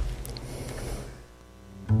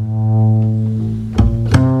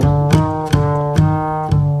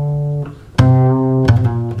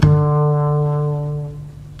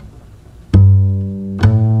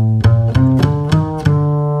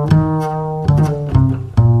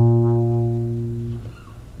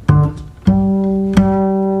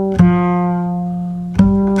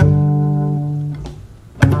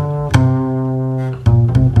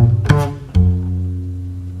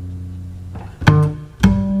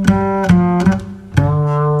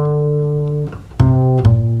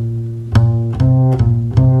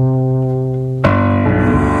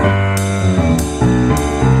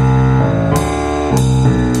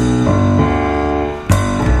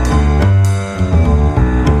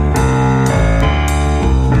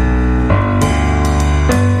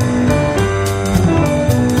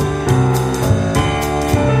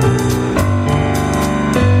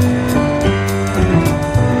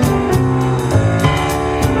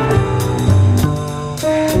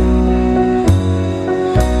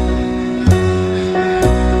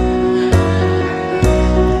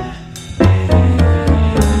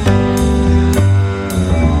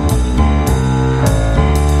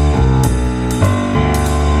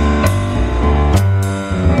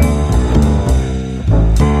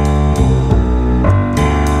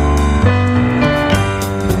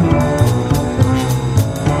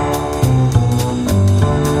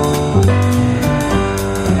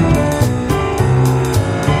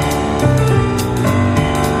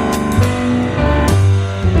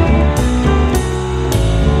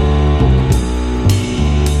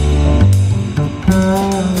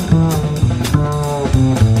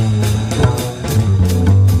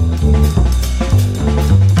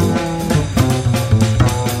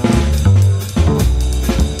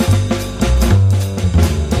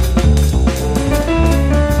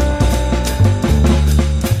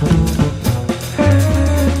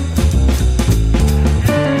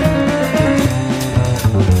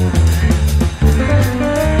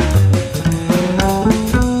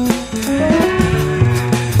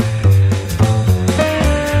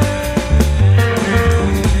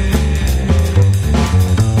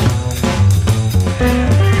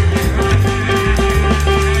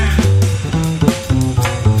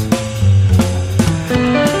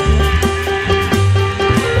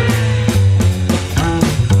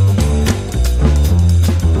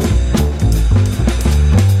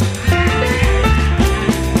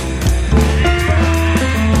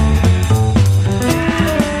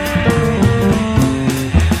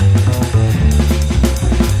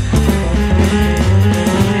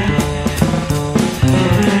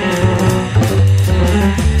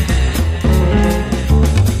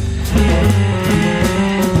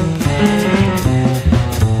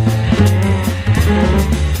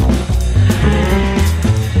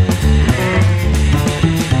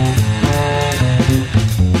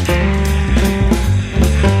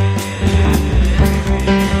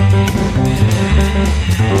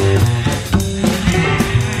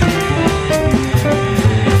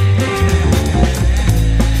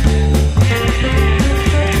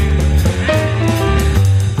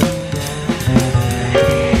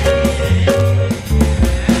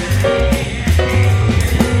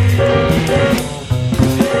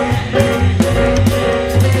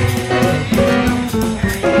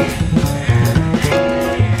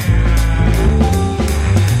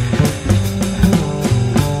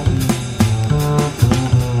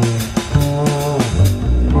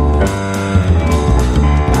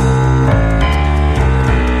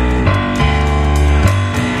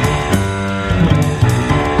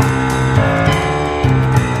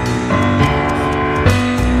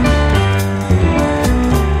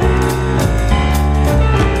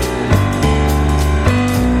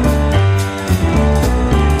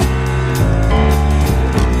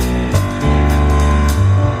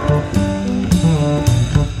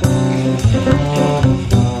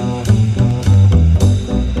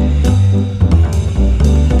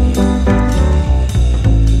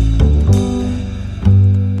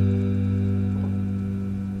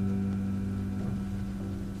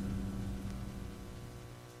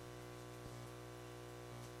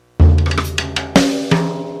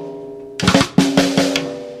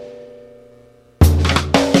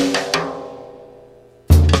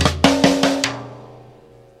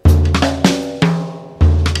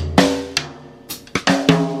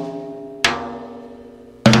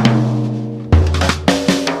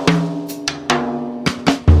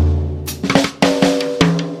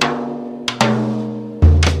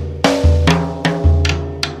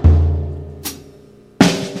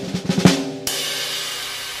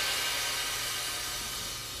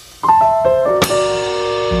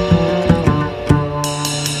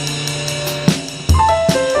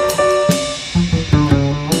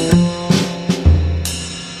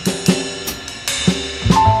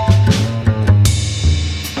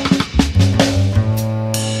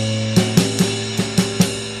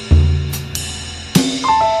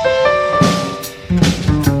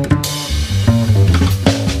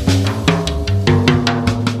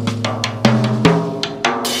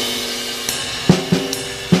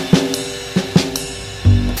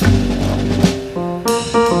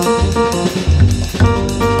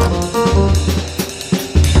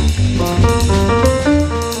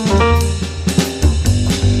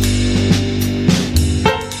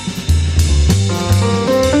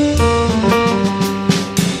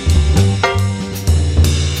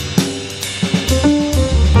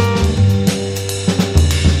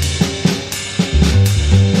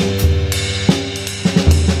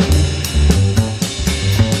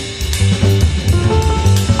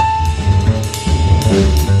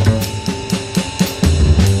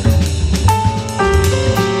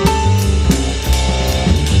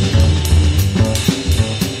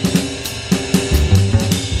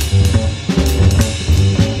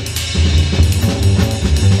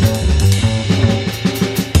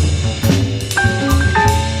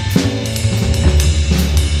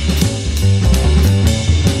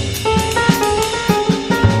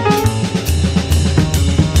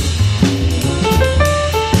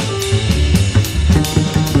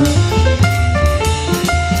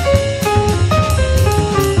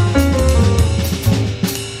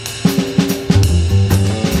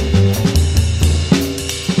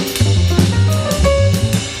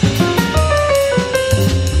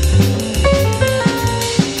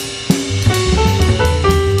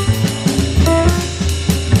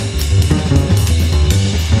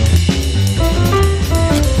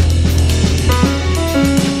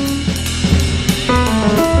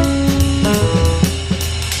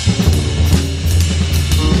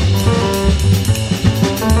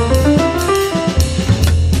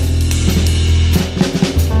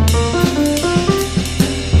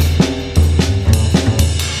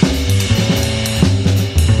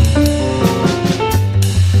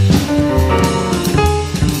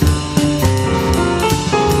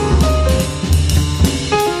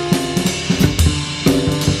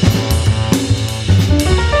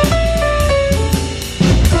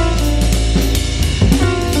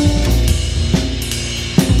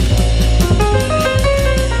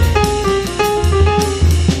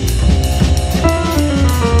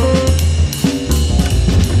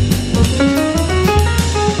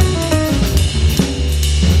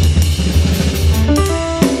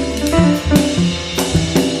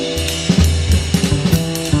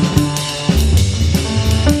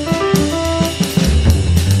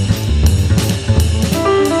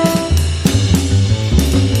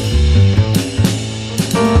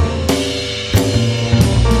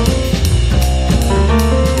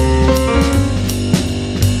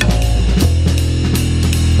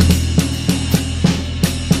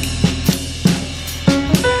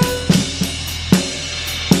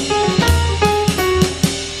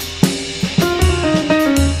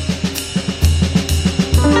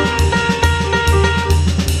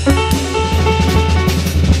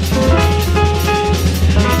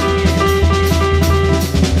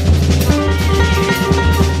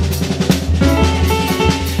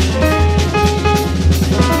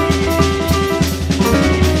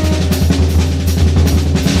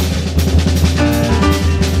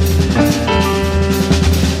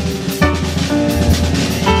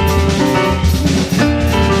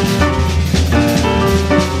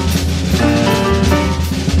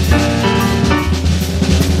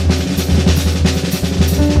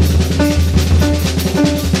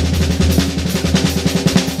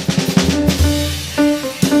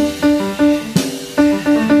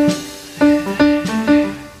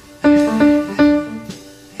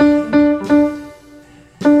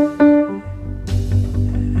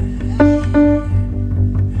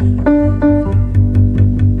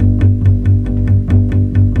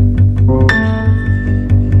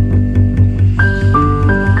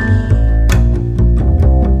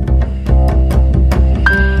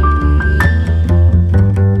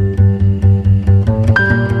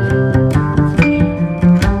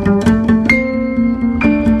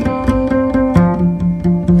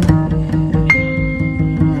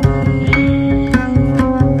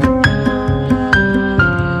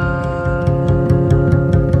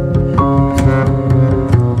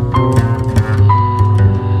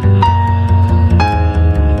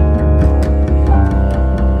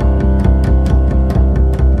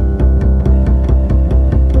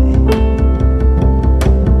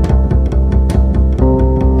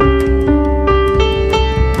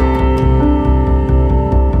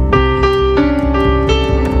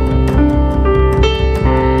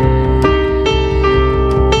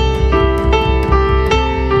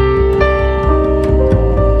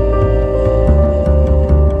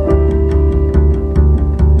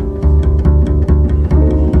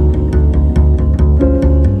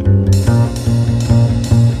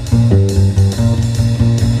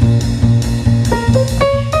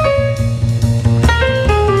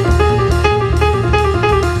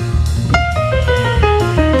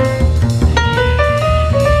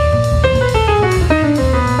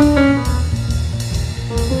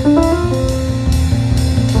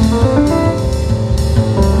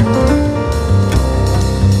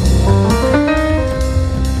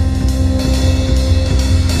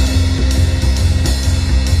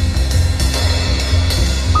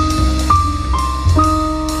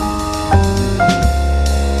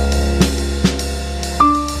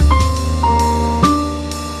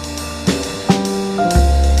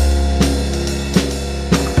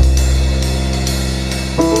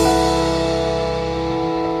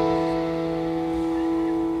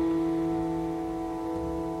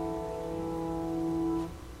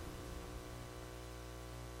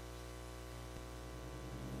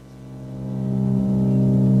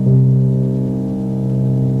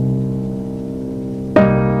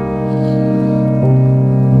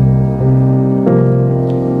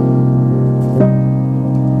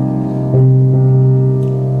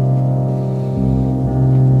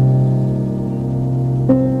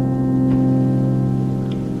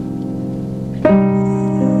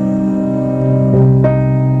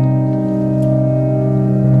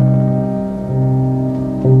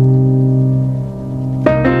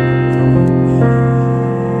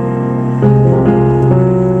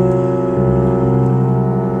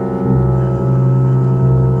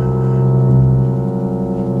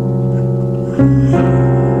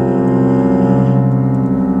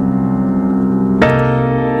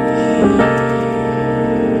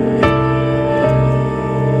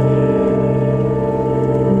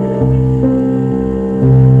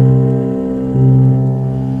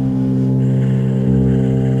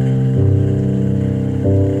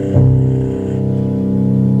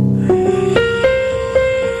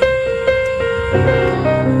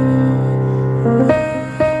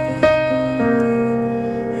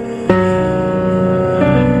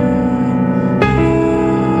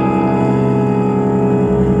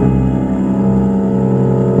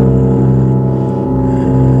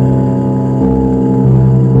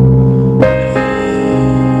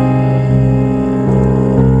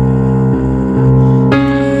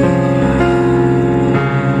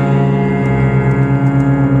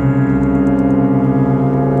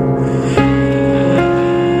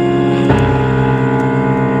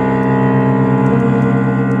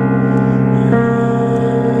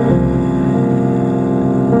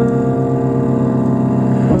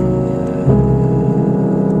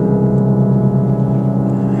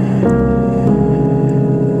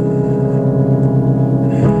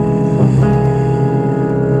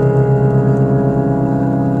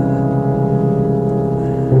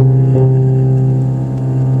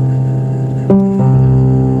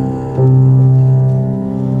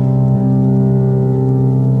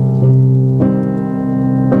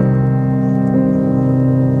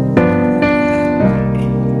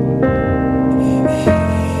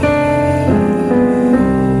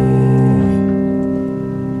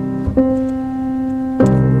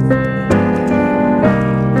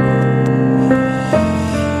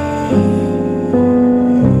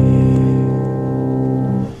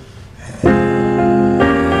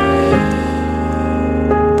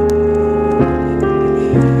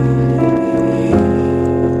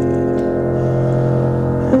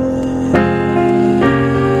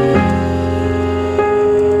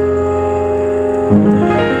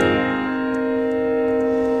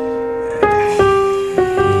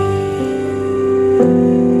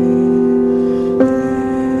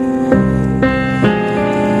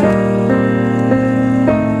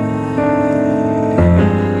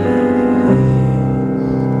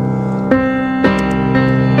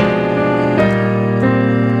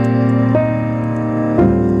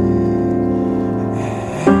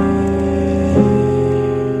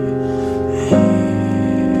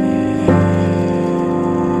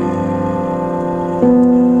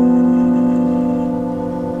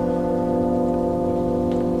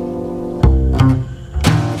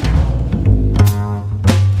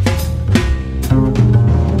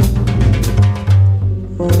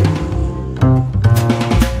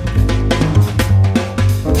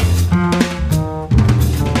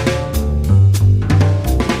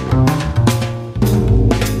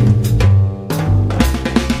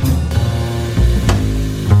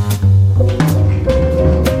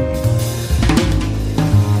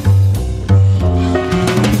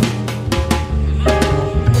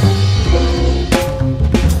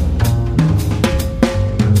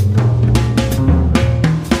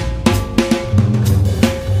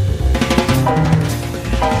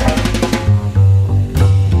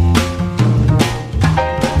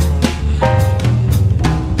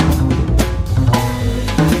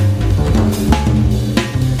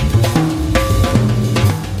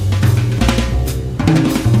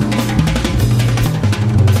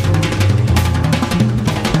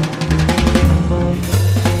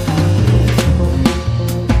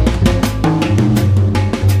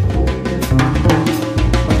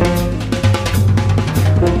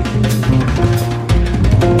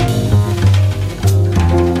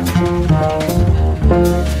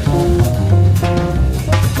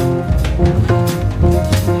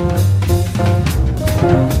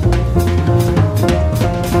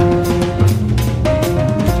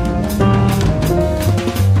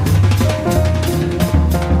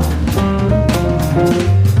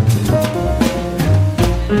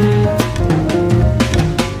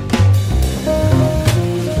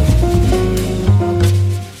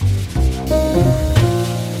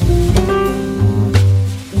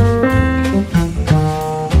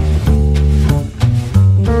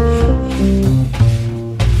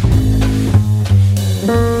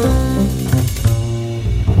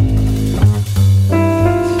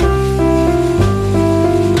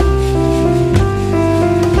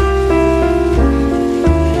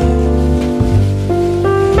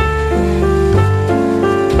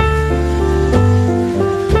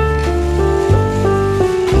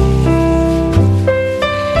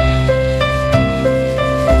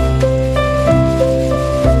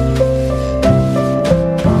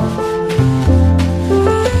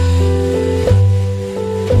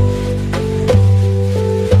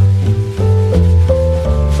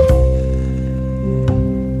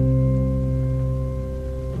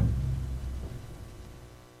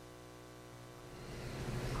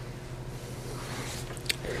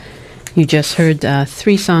 You just heard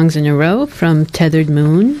 3 songs in a row from Tethered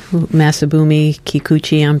Moon, Masabumi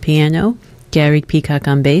Kikuchi on piano, Gary Peacock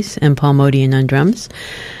on bass, and Paul Motian on drums.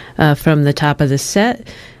 From the top of the set,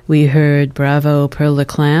 we heard Bravo Pearl the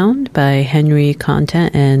Clown by Henry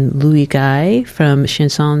Contant and Louis Guy from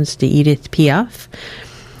Chansons de Edith Piaf.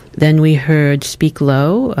 Then we heard Speak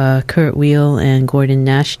Low, Kurt Weill and Gordon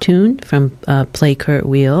Nash tune from Play Kurt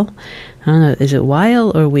Weill. I don't know, is it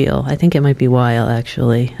Weil or Wheel? I think it might be Weil,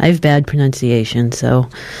 actually. I have bad pronunciation, so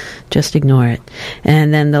just ignore it.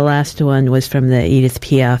 And then the last one was from the Edith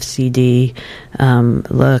Piaf CD,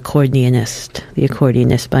 The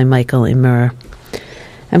Accordionist by Michael Emer.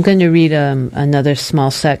 I'm going to read another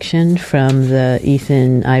small section from the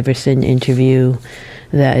Ethan Iverson interview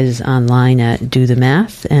that is online at Do the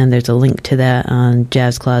Math, and there's a link to that on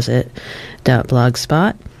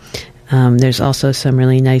jazzcloset.blogspot. There's also some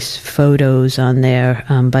really nice photos on there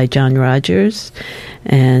by John Rogers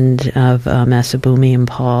and of Masabumi and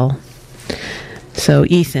Paul. So,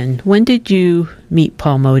 Ethan, when did you meet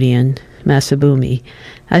Paul Motian, Masabumi?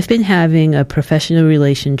 I've been having a professional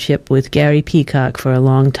relationship with Gary Peacock for a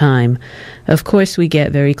long time. Of course, we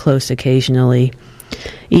get very close occasionally.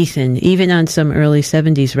 Ethan, even on some early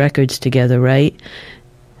 70s records together, right?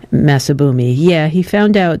 Masabumi, yeah, he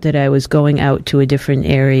found out that I was going out to a different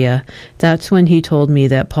area. That's when he told me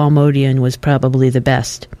that Paul Motian was probably the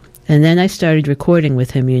best. And then I started recording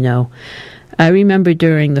with him, you know. I remember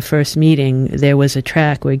during the first meeting, there was a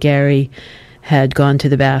track where Gary had gone to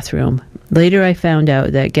the bathroom. Later I found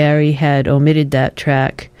out that Gary had omitted that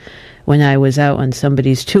track when I was out on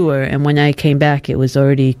somebody's tour, and when I came back it was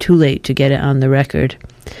already too late to get it on the record.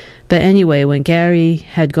 But anyway, when Gary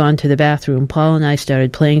had gone to the bathroom, Paul and I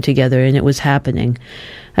started playing together, and it was happening.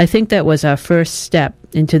 I think that was our first step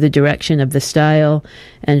into the direction of the style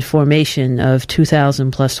and formation of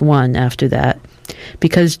 2000 plus 1 after that.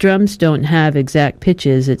 Because drums don't have exact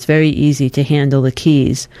pitches, it's very easy to handle the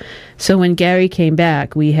keys. So when Gary came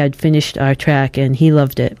back, we had finished our track, and he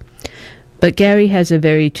loved it. But Gary has a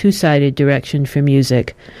very two-sided direction for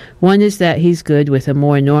music. One is that he's good with a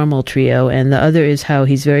more normal trio, and the other is how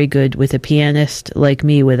he's very good with a pianist like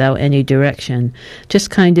me without any direction, just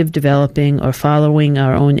kind of developing or following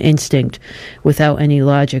our own instinct without any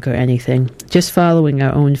logic or anything, just following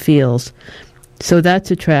our own feels. So that's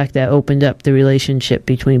a track that opened up the relationship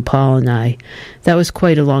between Paul and I. That was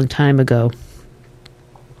quite a long time ago.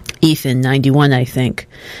 Ethan, 91, I think.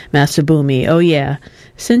 Masabumi, oh yeah.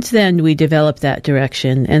 Since then, we developed that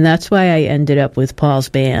direction, and that's why I ended up with Paul's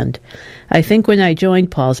band. I think when I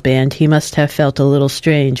joined Paul's band, he must have felt a little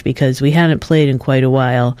strange because we hadn't played in quite a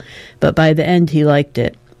while, but by the end he liked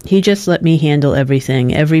it. He just let me handle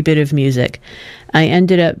everything, every bit of music. I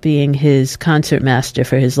ended up being his concert master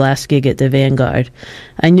for his last gig at the Vanguard.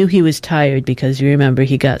 I knew he was tired because, you remember,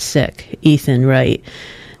 he got sick. Ethan, right.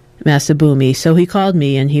 Masabumi, so he called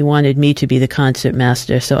me and he wanted me to be the concert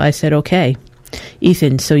master, so I said okay.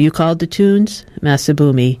 Ethan, so you called the tunes?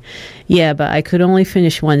 Masabumi, yeah, but I could only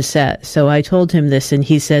finish one set, so I told him this and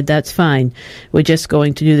he said, that's fine. We're just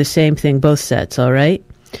going to do the same thing both sets, all right?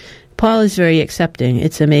 Paul is very accepting.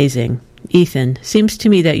 It's amazing. Ethan, seems to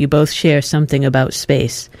me that you both share something about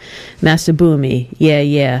space. Masabumi,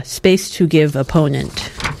 yeah, space to give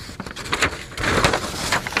opponent.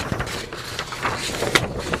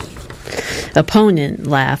 Opponent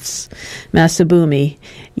laughs. Masabumi,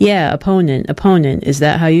 yeah, opponent. Is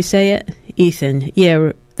that how you say it? Ethan,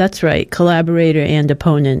 yeah, that's right, collaborator and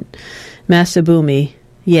opponent. Masabumi,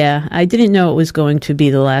 yeah, I didn't know it was going to be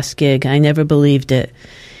the last gig. I never believed it.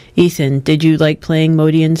 Ethan, did you like playing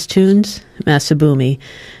Motian's tunes? Masabumi,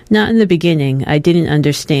 not in the beginning. I didn't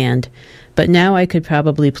understand. But now I could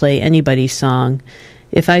probably play anybody's song.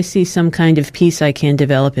 If I see some kind of piece I can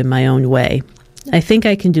develop in my own way. I think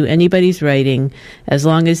I can do anybody's writing as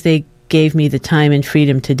long as they gave me the time and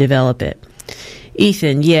freedom to develop it.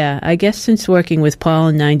 Ethan, yeah, I guess since working with Paul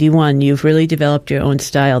in 91, you've really developed your own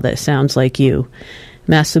style that sounds like you.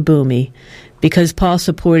 Masabumi, because Paul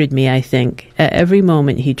supported me, I think. At every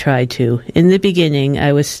moment he tried to. In the beginning,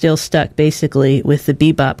 I was still stuck basically with the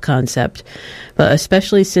bebop concept. But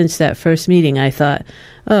especially since that first meeting, I thought,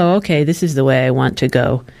 oh, okay, this is the way I want to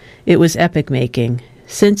go. It was epic making.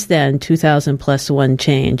 Since then, 2000 plus 1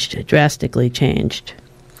 changed, drastically changed.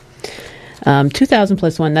 2000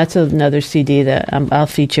 plus 1, that's another CD that I'll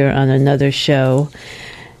feature on another show.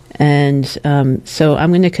 And so I'm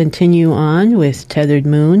going to continue on with Tethered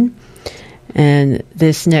Moon. And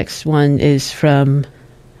this next one is from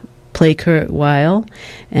Play Kurt Weill,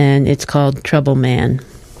 and it's called Trouble Man.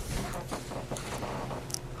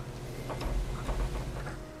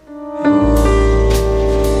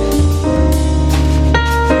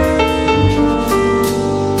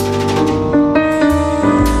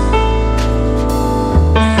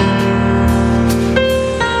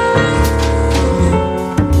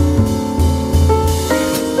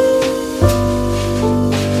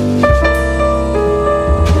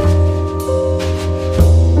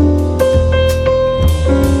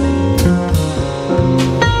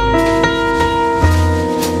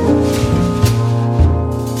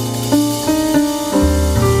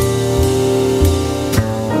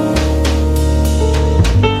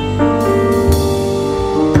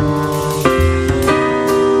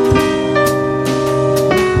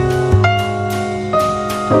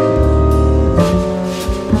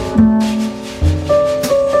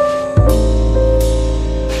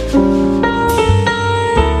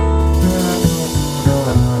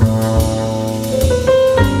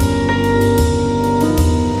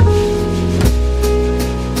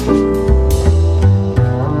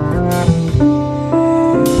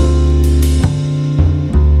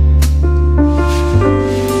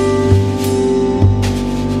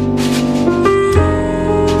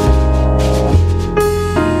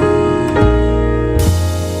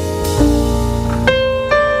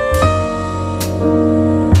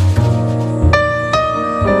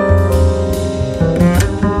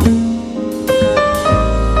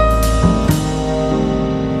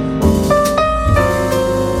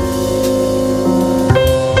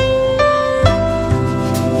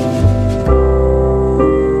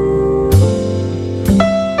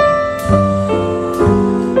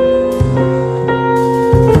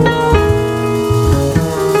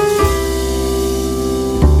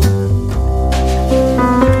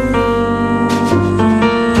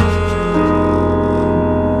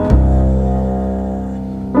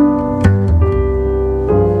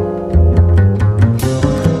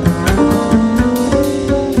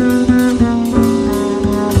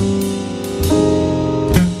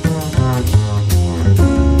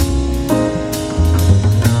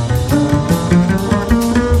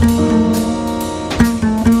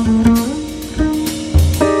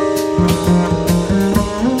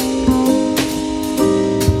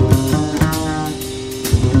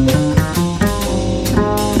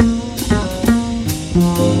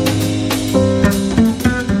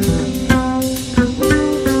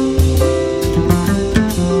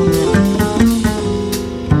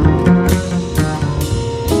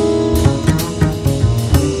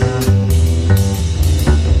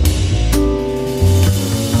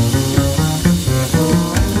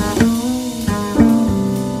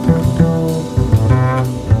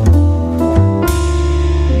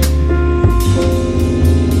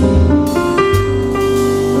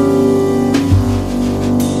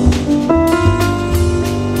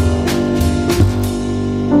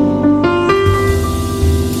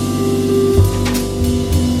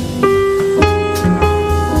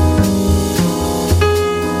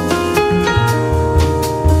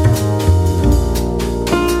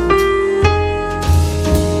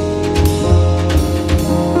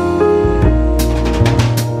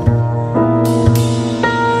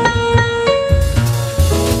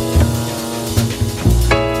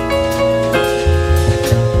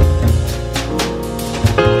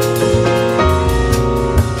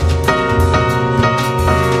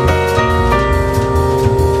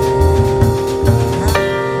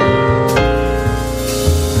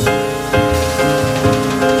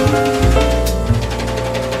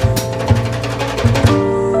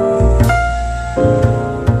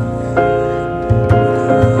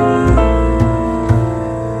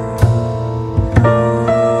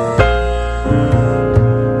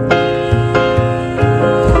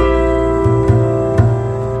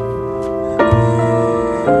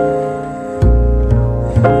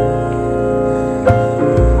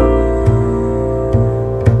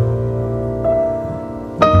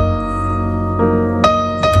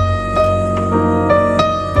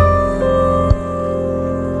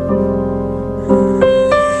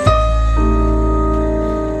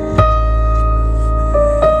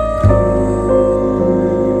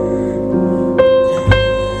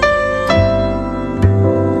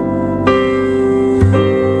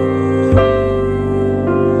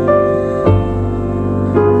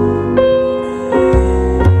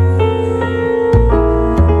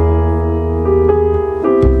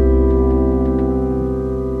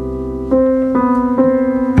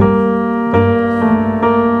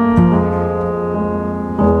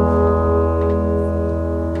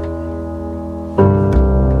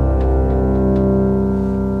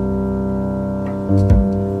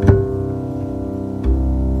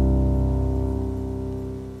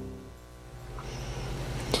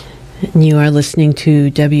 You are listening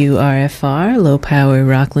to WRFR, Low Power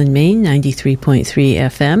Rockland, Maine, 93.3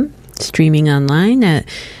 FM, streaming online at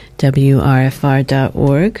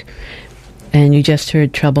WRFR.org. And you just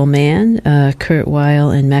heard Trouble Man, Kurt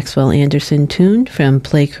Weill and Maxwell Anderson tune from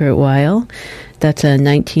Play Kurt Weill. That's a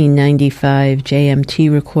 1995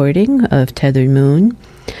 JMT recording of Tethered Moon.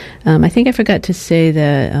 I think I forgot to say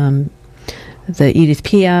that the Edith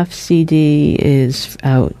Piaf CD is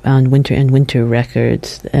out on Winter and Winter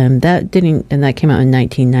Records. That came out in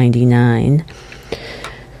 1999.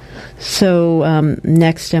 So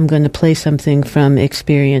next I'm going to play something from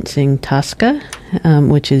Experiencing Tosca,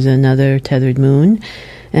 which is another Tethered Moon.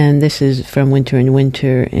 And this is from Winter and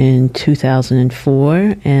Winter in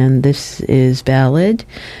 2004. And this is Ballad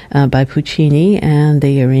by Puccini, and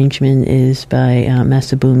the arrangement is by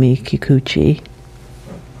Masabumi Kikuchi.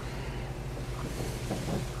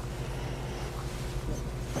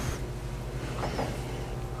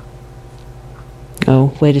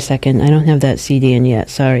 Oh, wait a second. I don't have that CD in yet.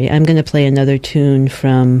 Sorry. I'm going to play another tune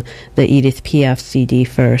from the Edith Piaf CD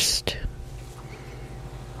first.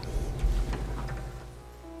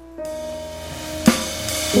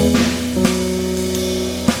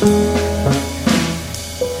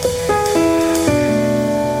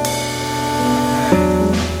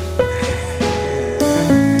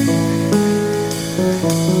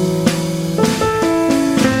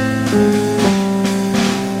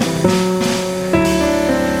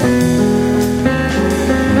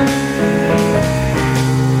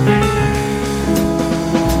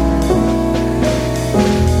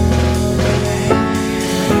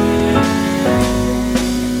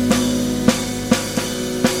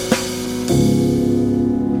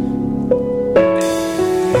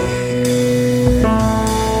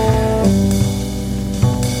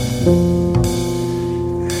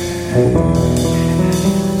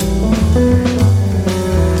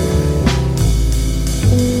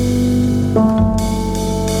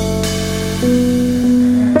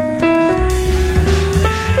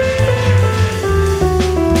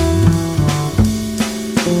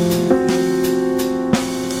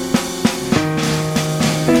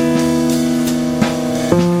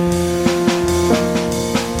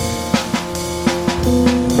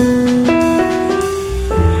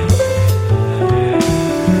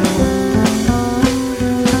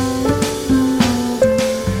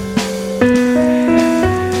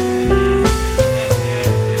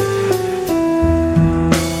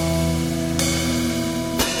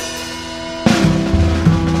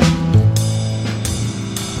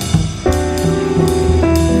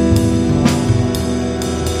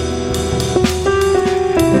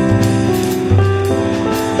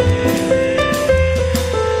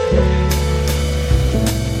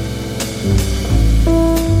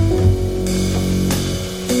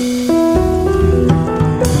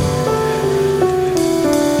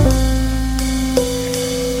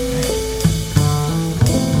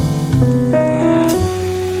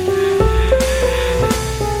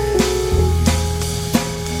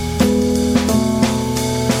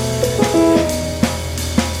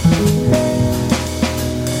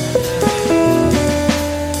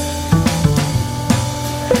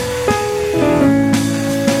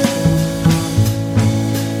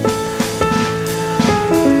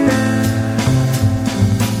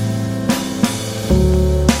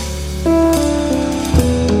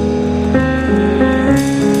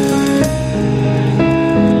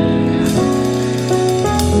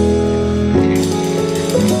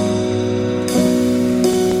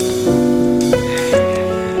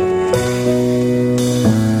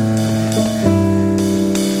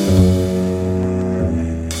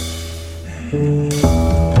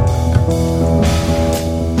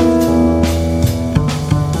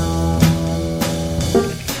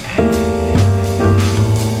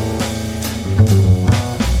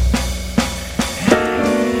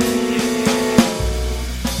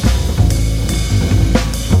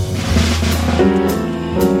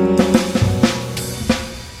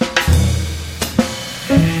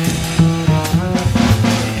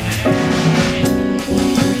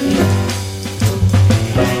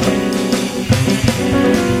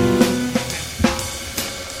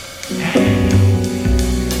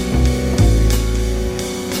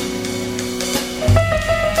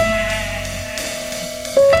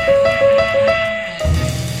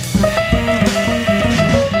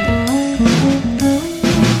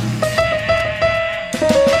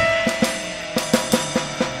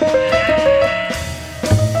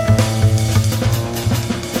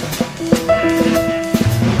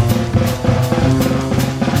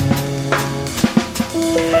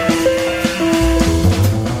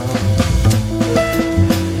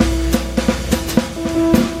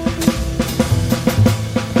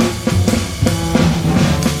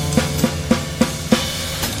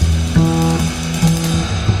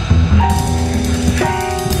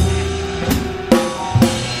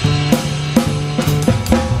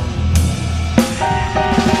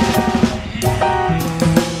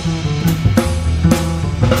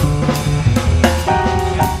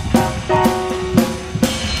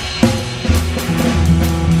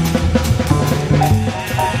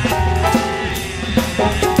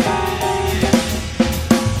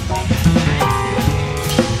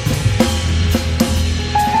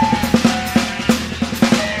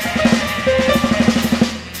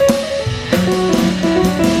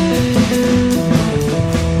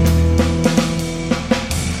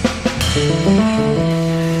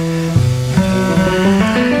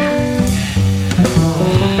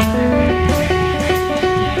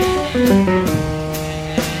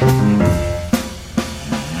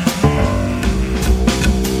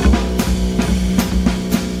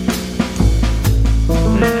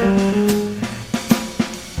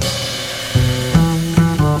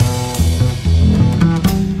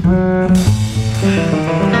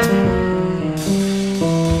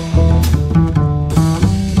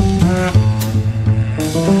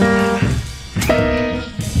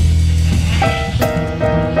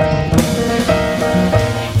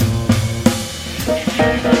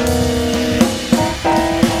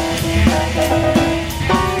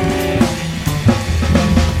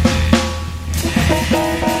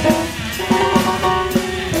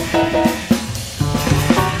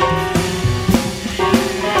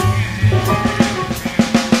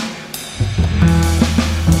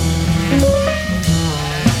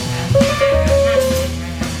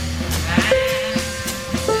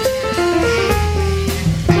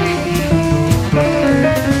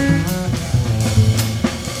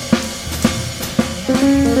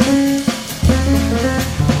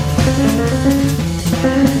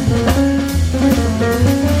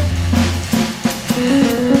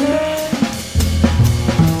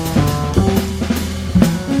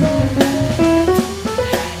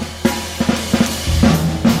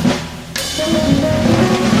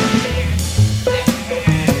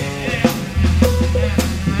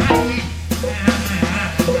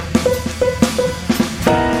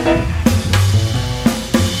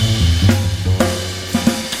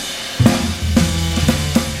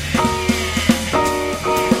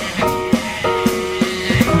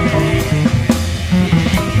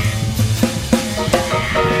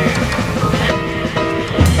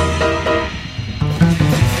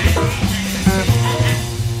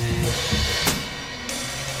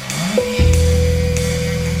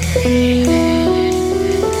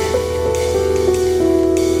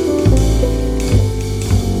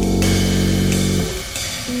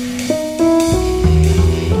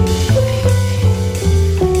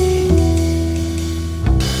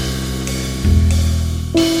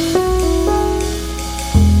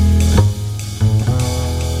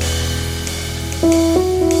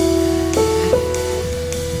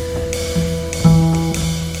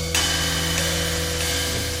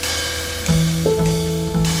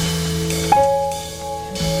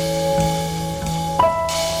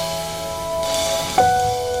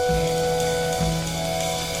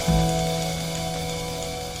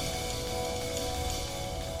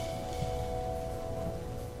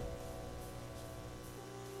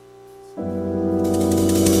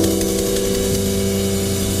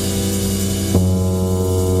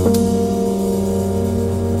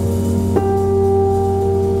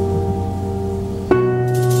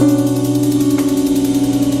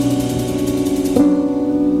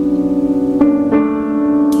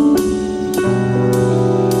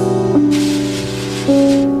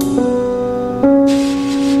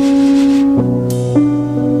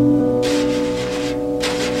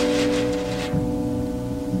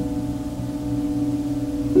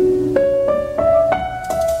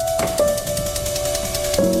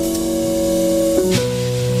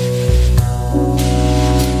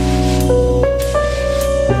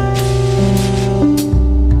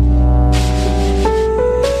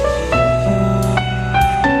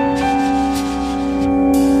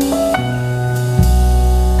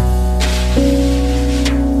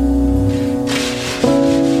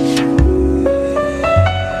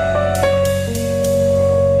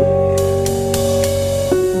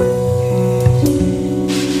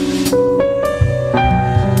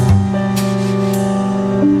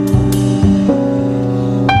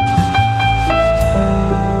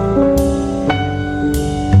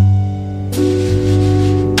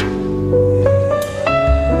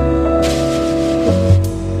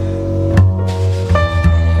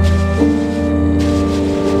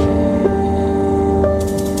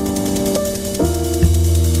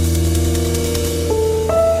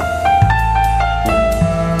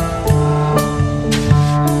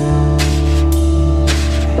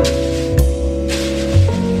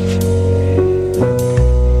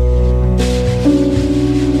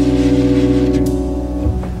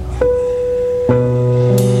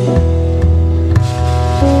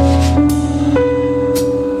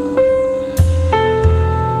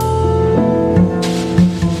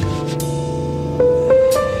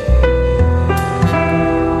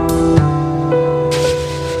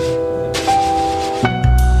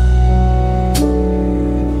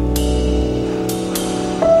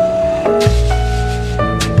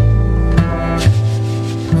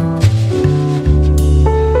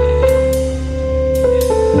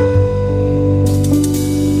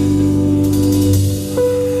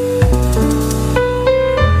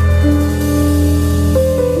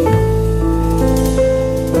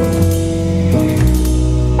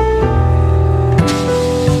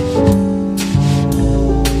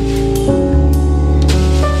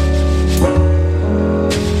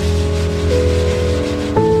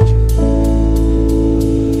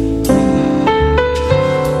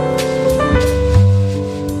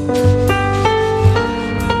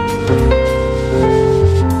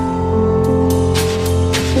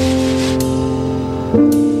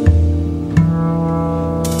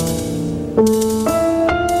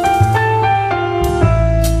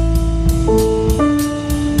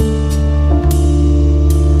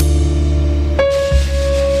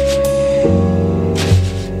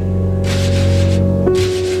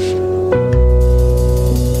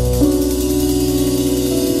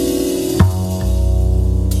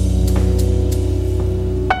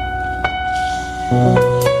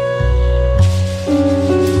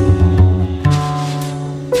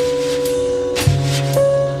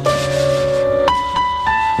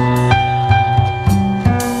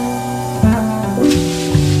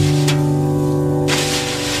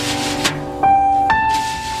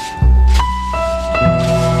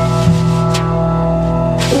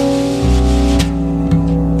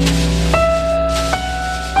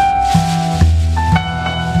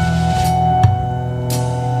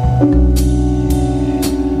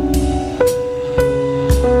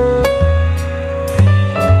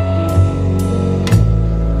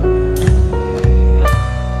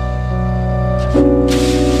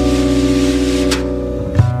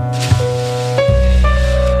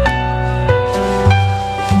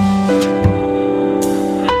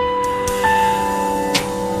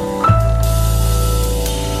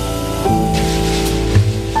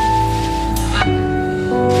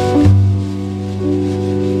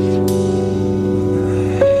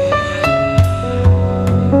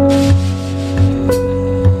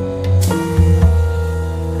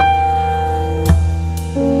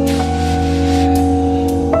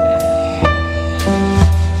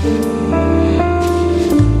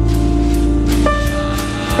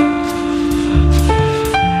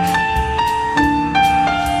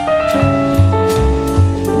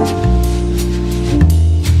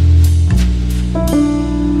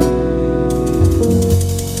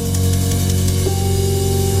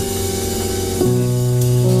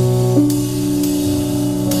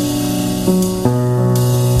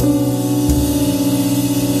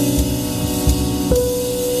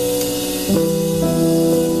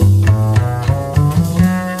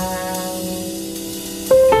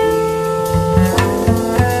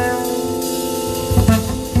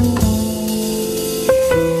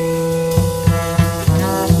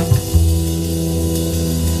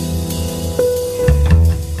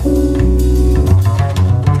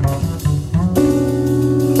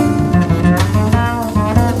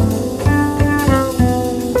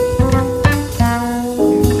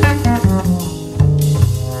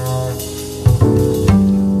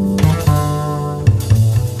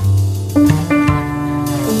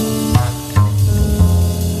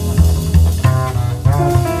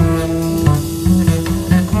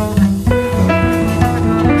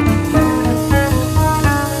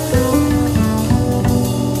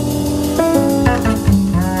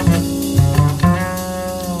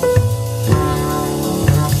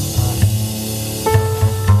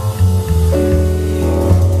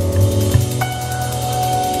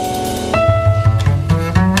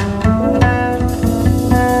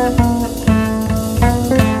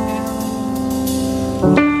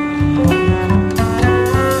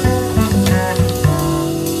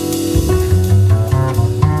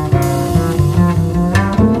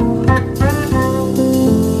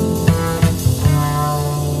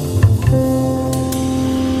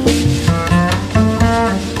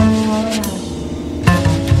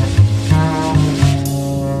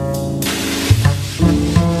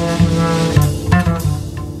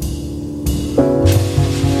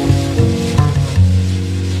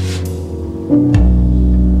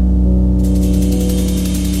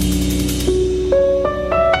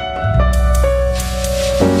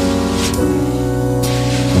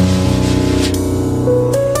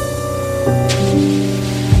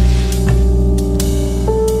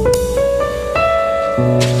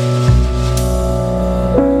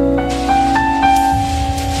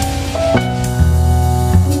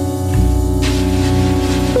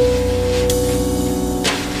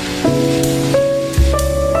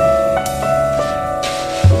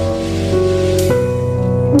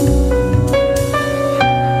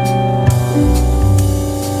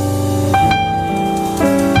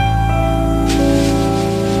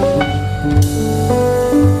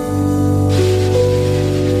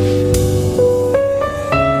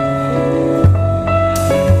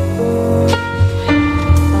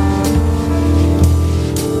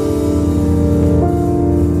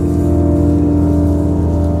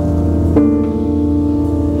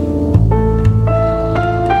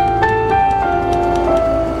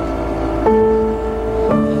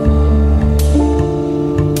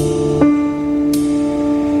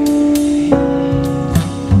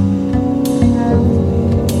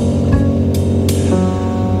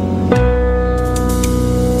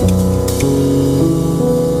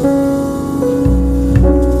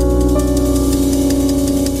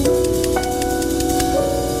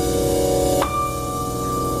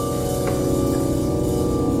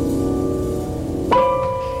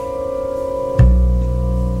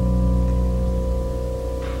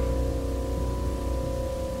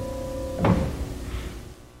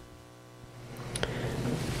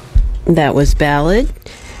 That was Ballad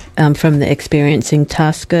from the Experiencing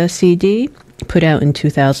Tosca CD, put out in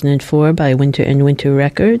 2004 by Winter and Winter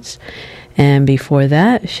Records. And before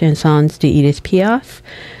that, Chansons de Edith Piaf,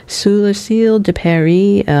 Sous le ciel de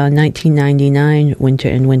Paris, 1999 Winter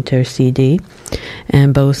and Winter CD.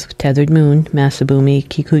 And both Tethered Moon, Masabumi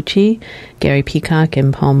Kikuchi, Gary Peacock,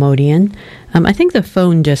 and Paul Modian. I think the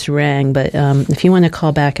phone just rang, but if you want to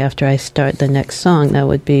call back after I start the next song, that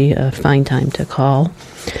would be a fine time to call.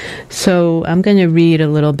 So I'm going to read a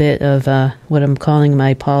little bit of what I'm calling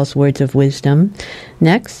my Paul's Words of Wisdom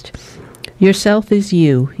next. Yourself is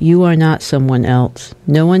you. You are not someone else.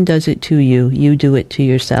 No one does it to you. You do it to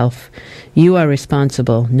yourself. You are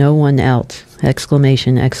responsible. No one else.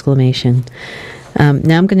 Exclamation, exclamation.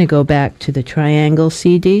 Now I'm going to go back to the Triangle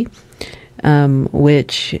CD,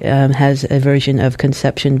 which has a version of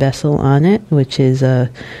Conception Vessel on it, which is a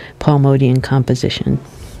Paul Modian composition.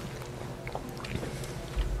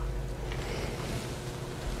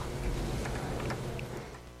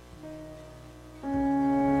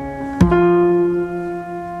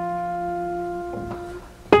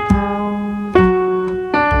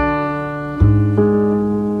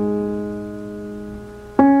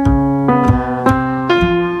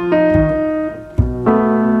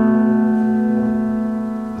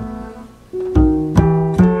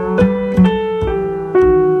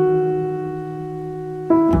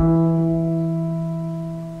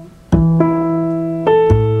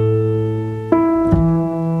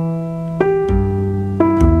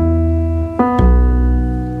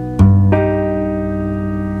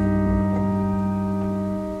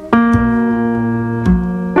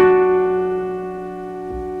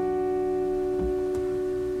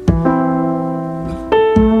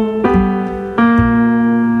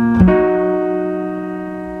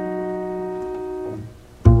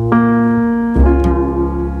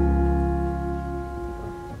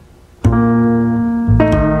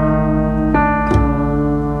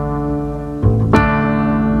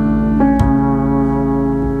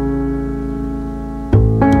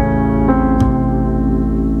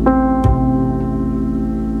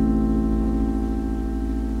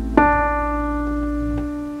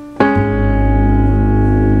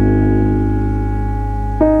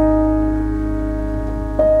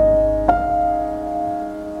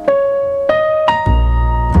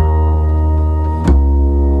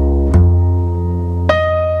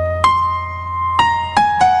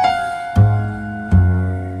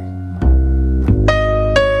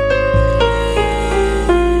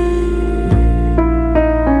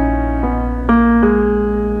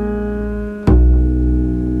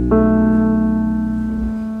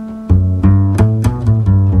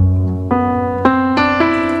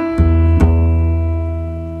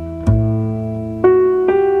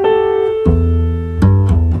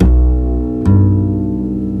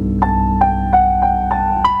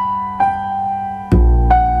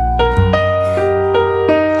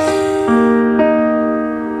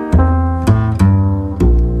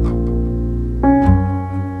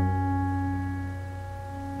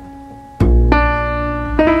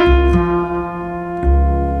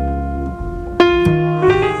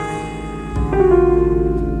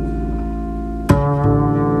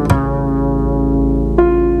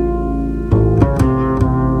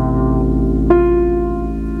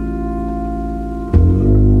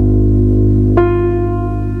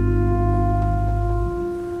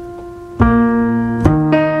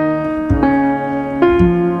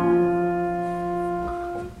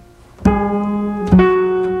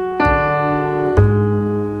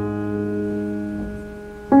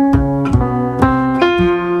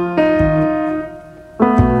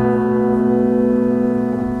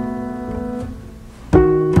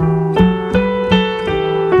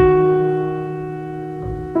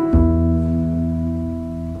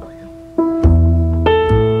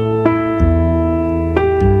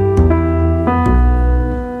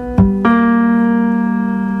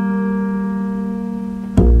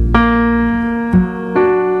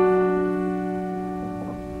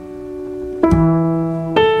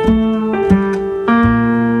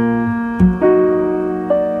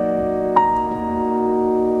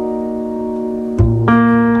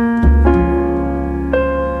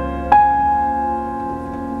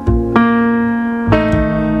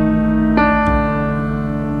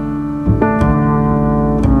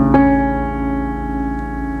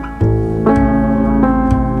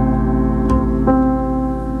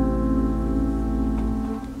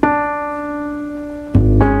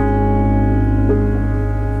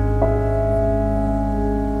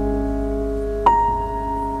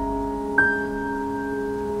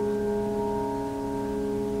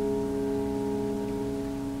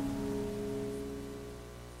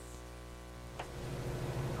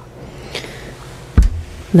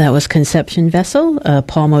 That was Conception Vessel, a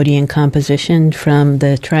Paul Motian composition from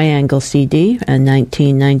the Triangle CD, a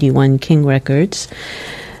 1991 King Records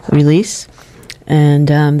release. And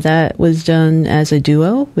that was done as a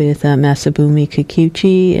duo with Masabumi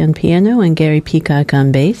Kikuchi on piano and Gary Peacock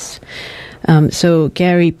on bass. So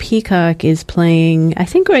Gary Peacock is playing, I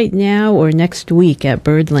think right now or next week at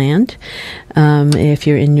Birdland. If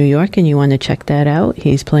you're in New York and you want to check that out,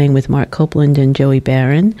 he's playing with Mark Copeland and Joey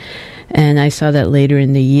Barron. And I saw that later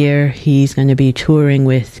in the year he's going to be touring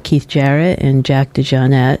with Keith Jarrett and Jack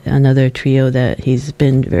DeJohnette, another trio that he's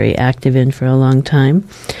been very active in for a long time.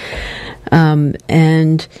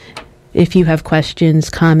 And if you have questions,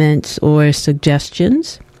 comments, or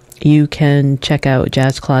suggestions, you can check out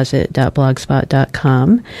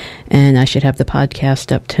jazzcloset.blogspot.com, and I should have the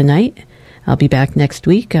podcast up tonight. I'll be back next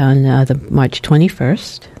week on the March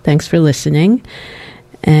 21st. Thanks for listening.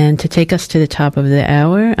 And to take us to the top of the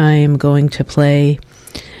hour, I am going to play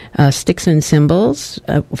Sticks and Cymbals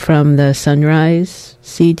from the Sunrise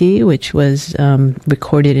CD, which was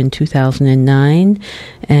recorded in 2009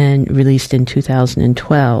 and released in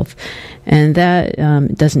 2012. And that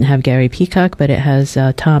doesn't have Gary Peacock, but it has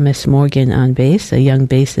Thomas Morgan on bass, a young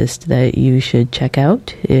bassist that you should check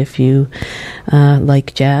out if you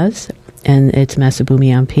like jazz. And it's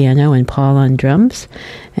Masabumi on piano and Paul on drums.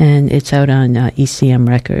 And it's out on ECM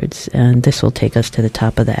Records. And this will take us to the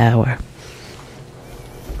top of the hour.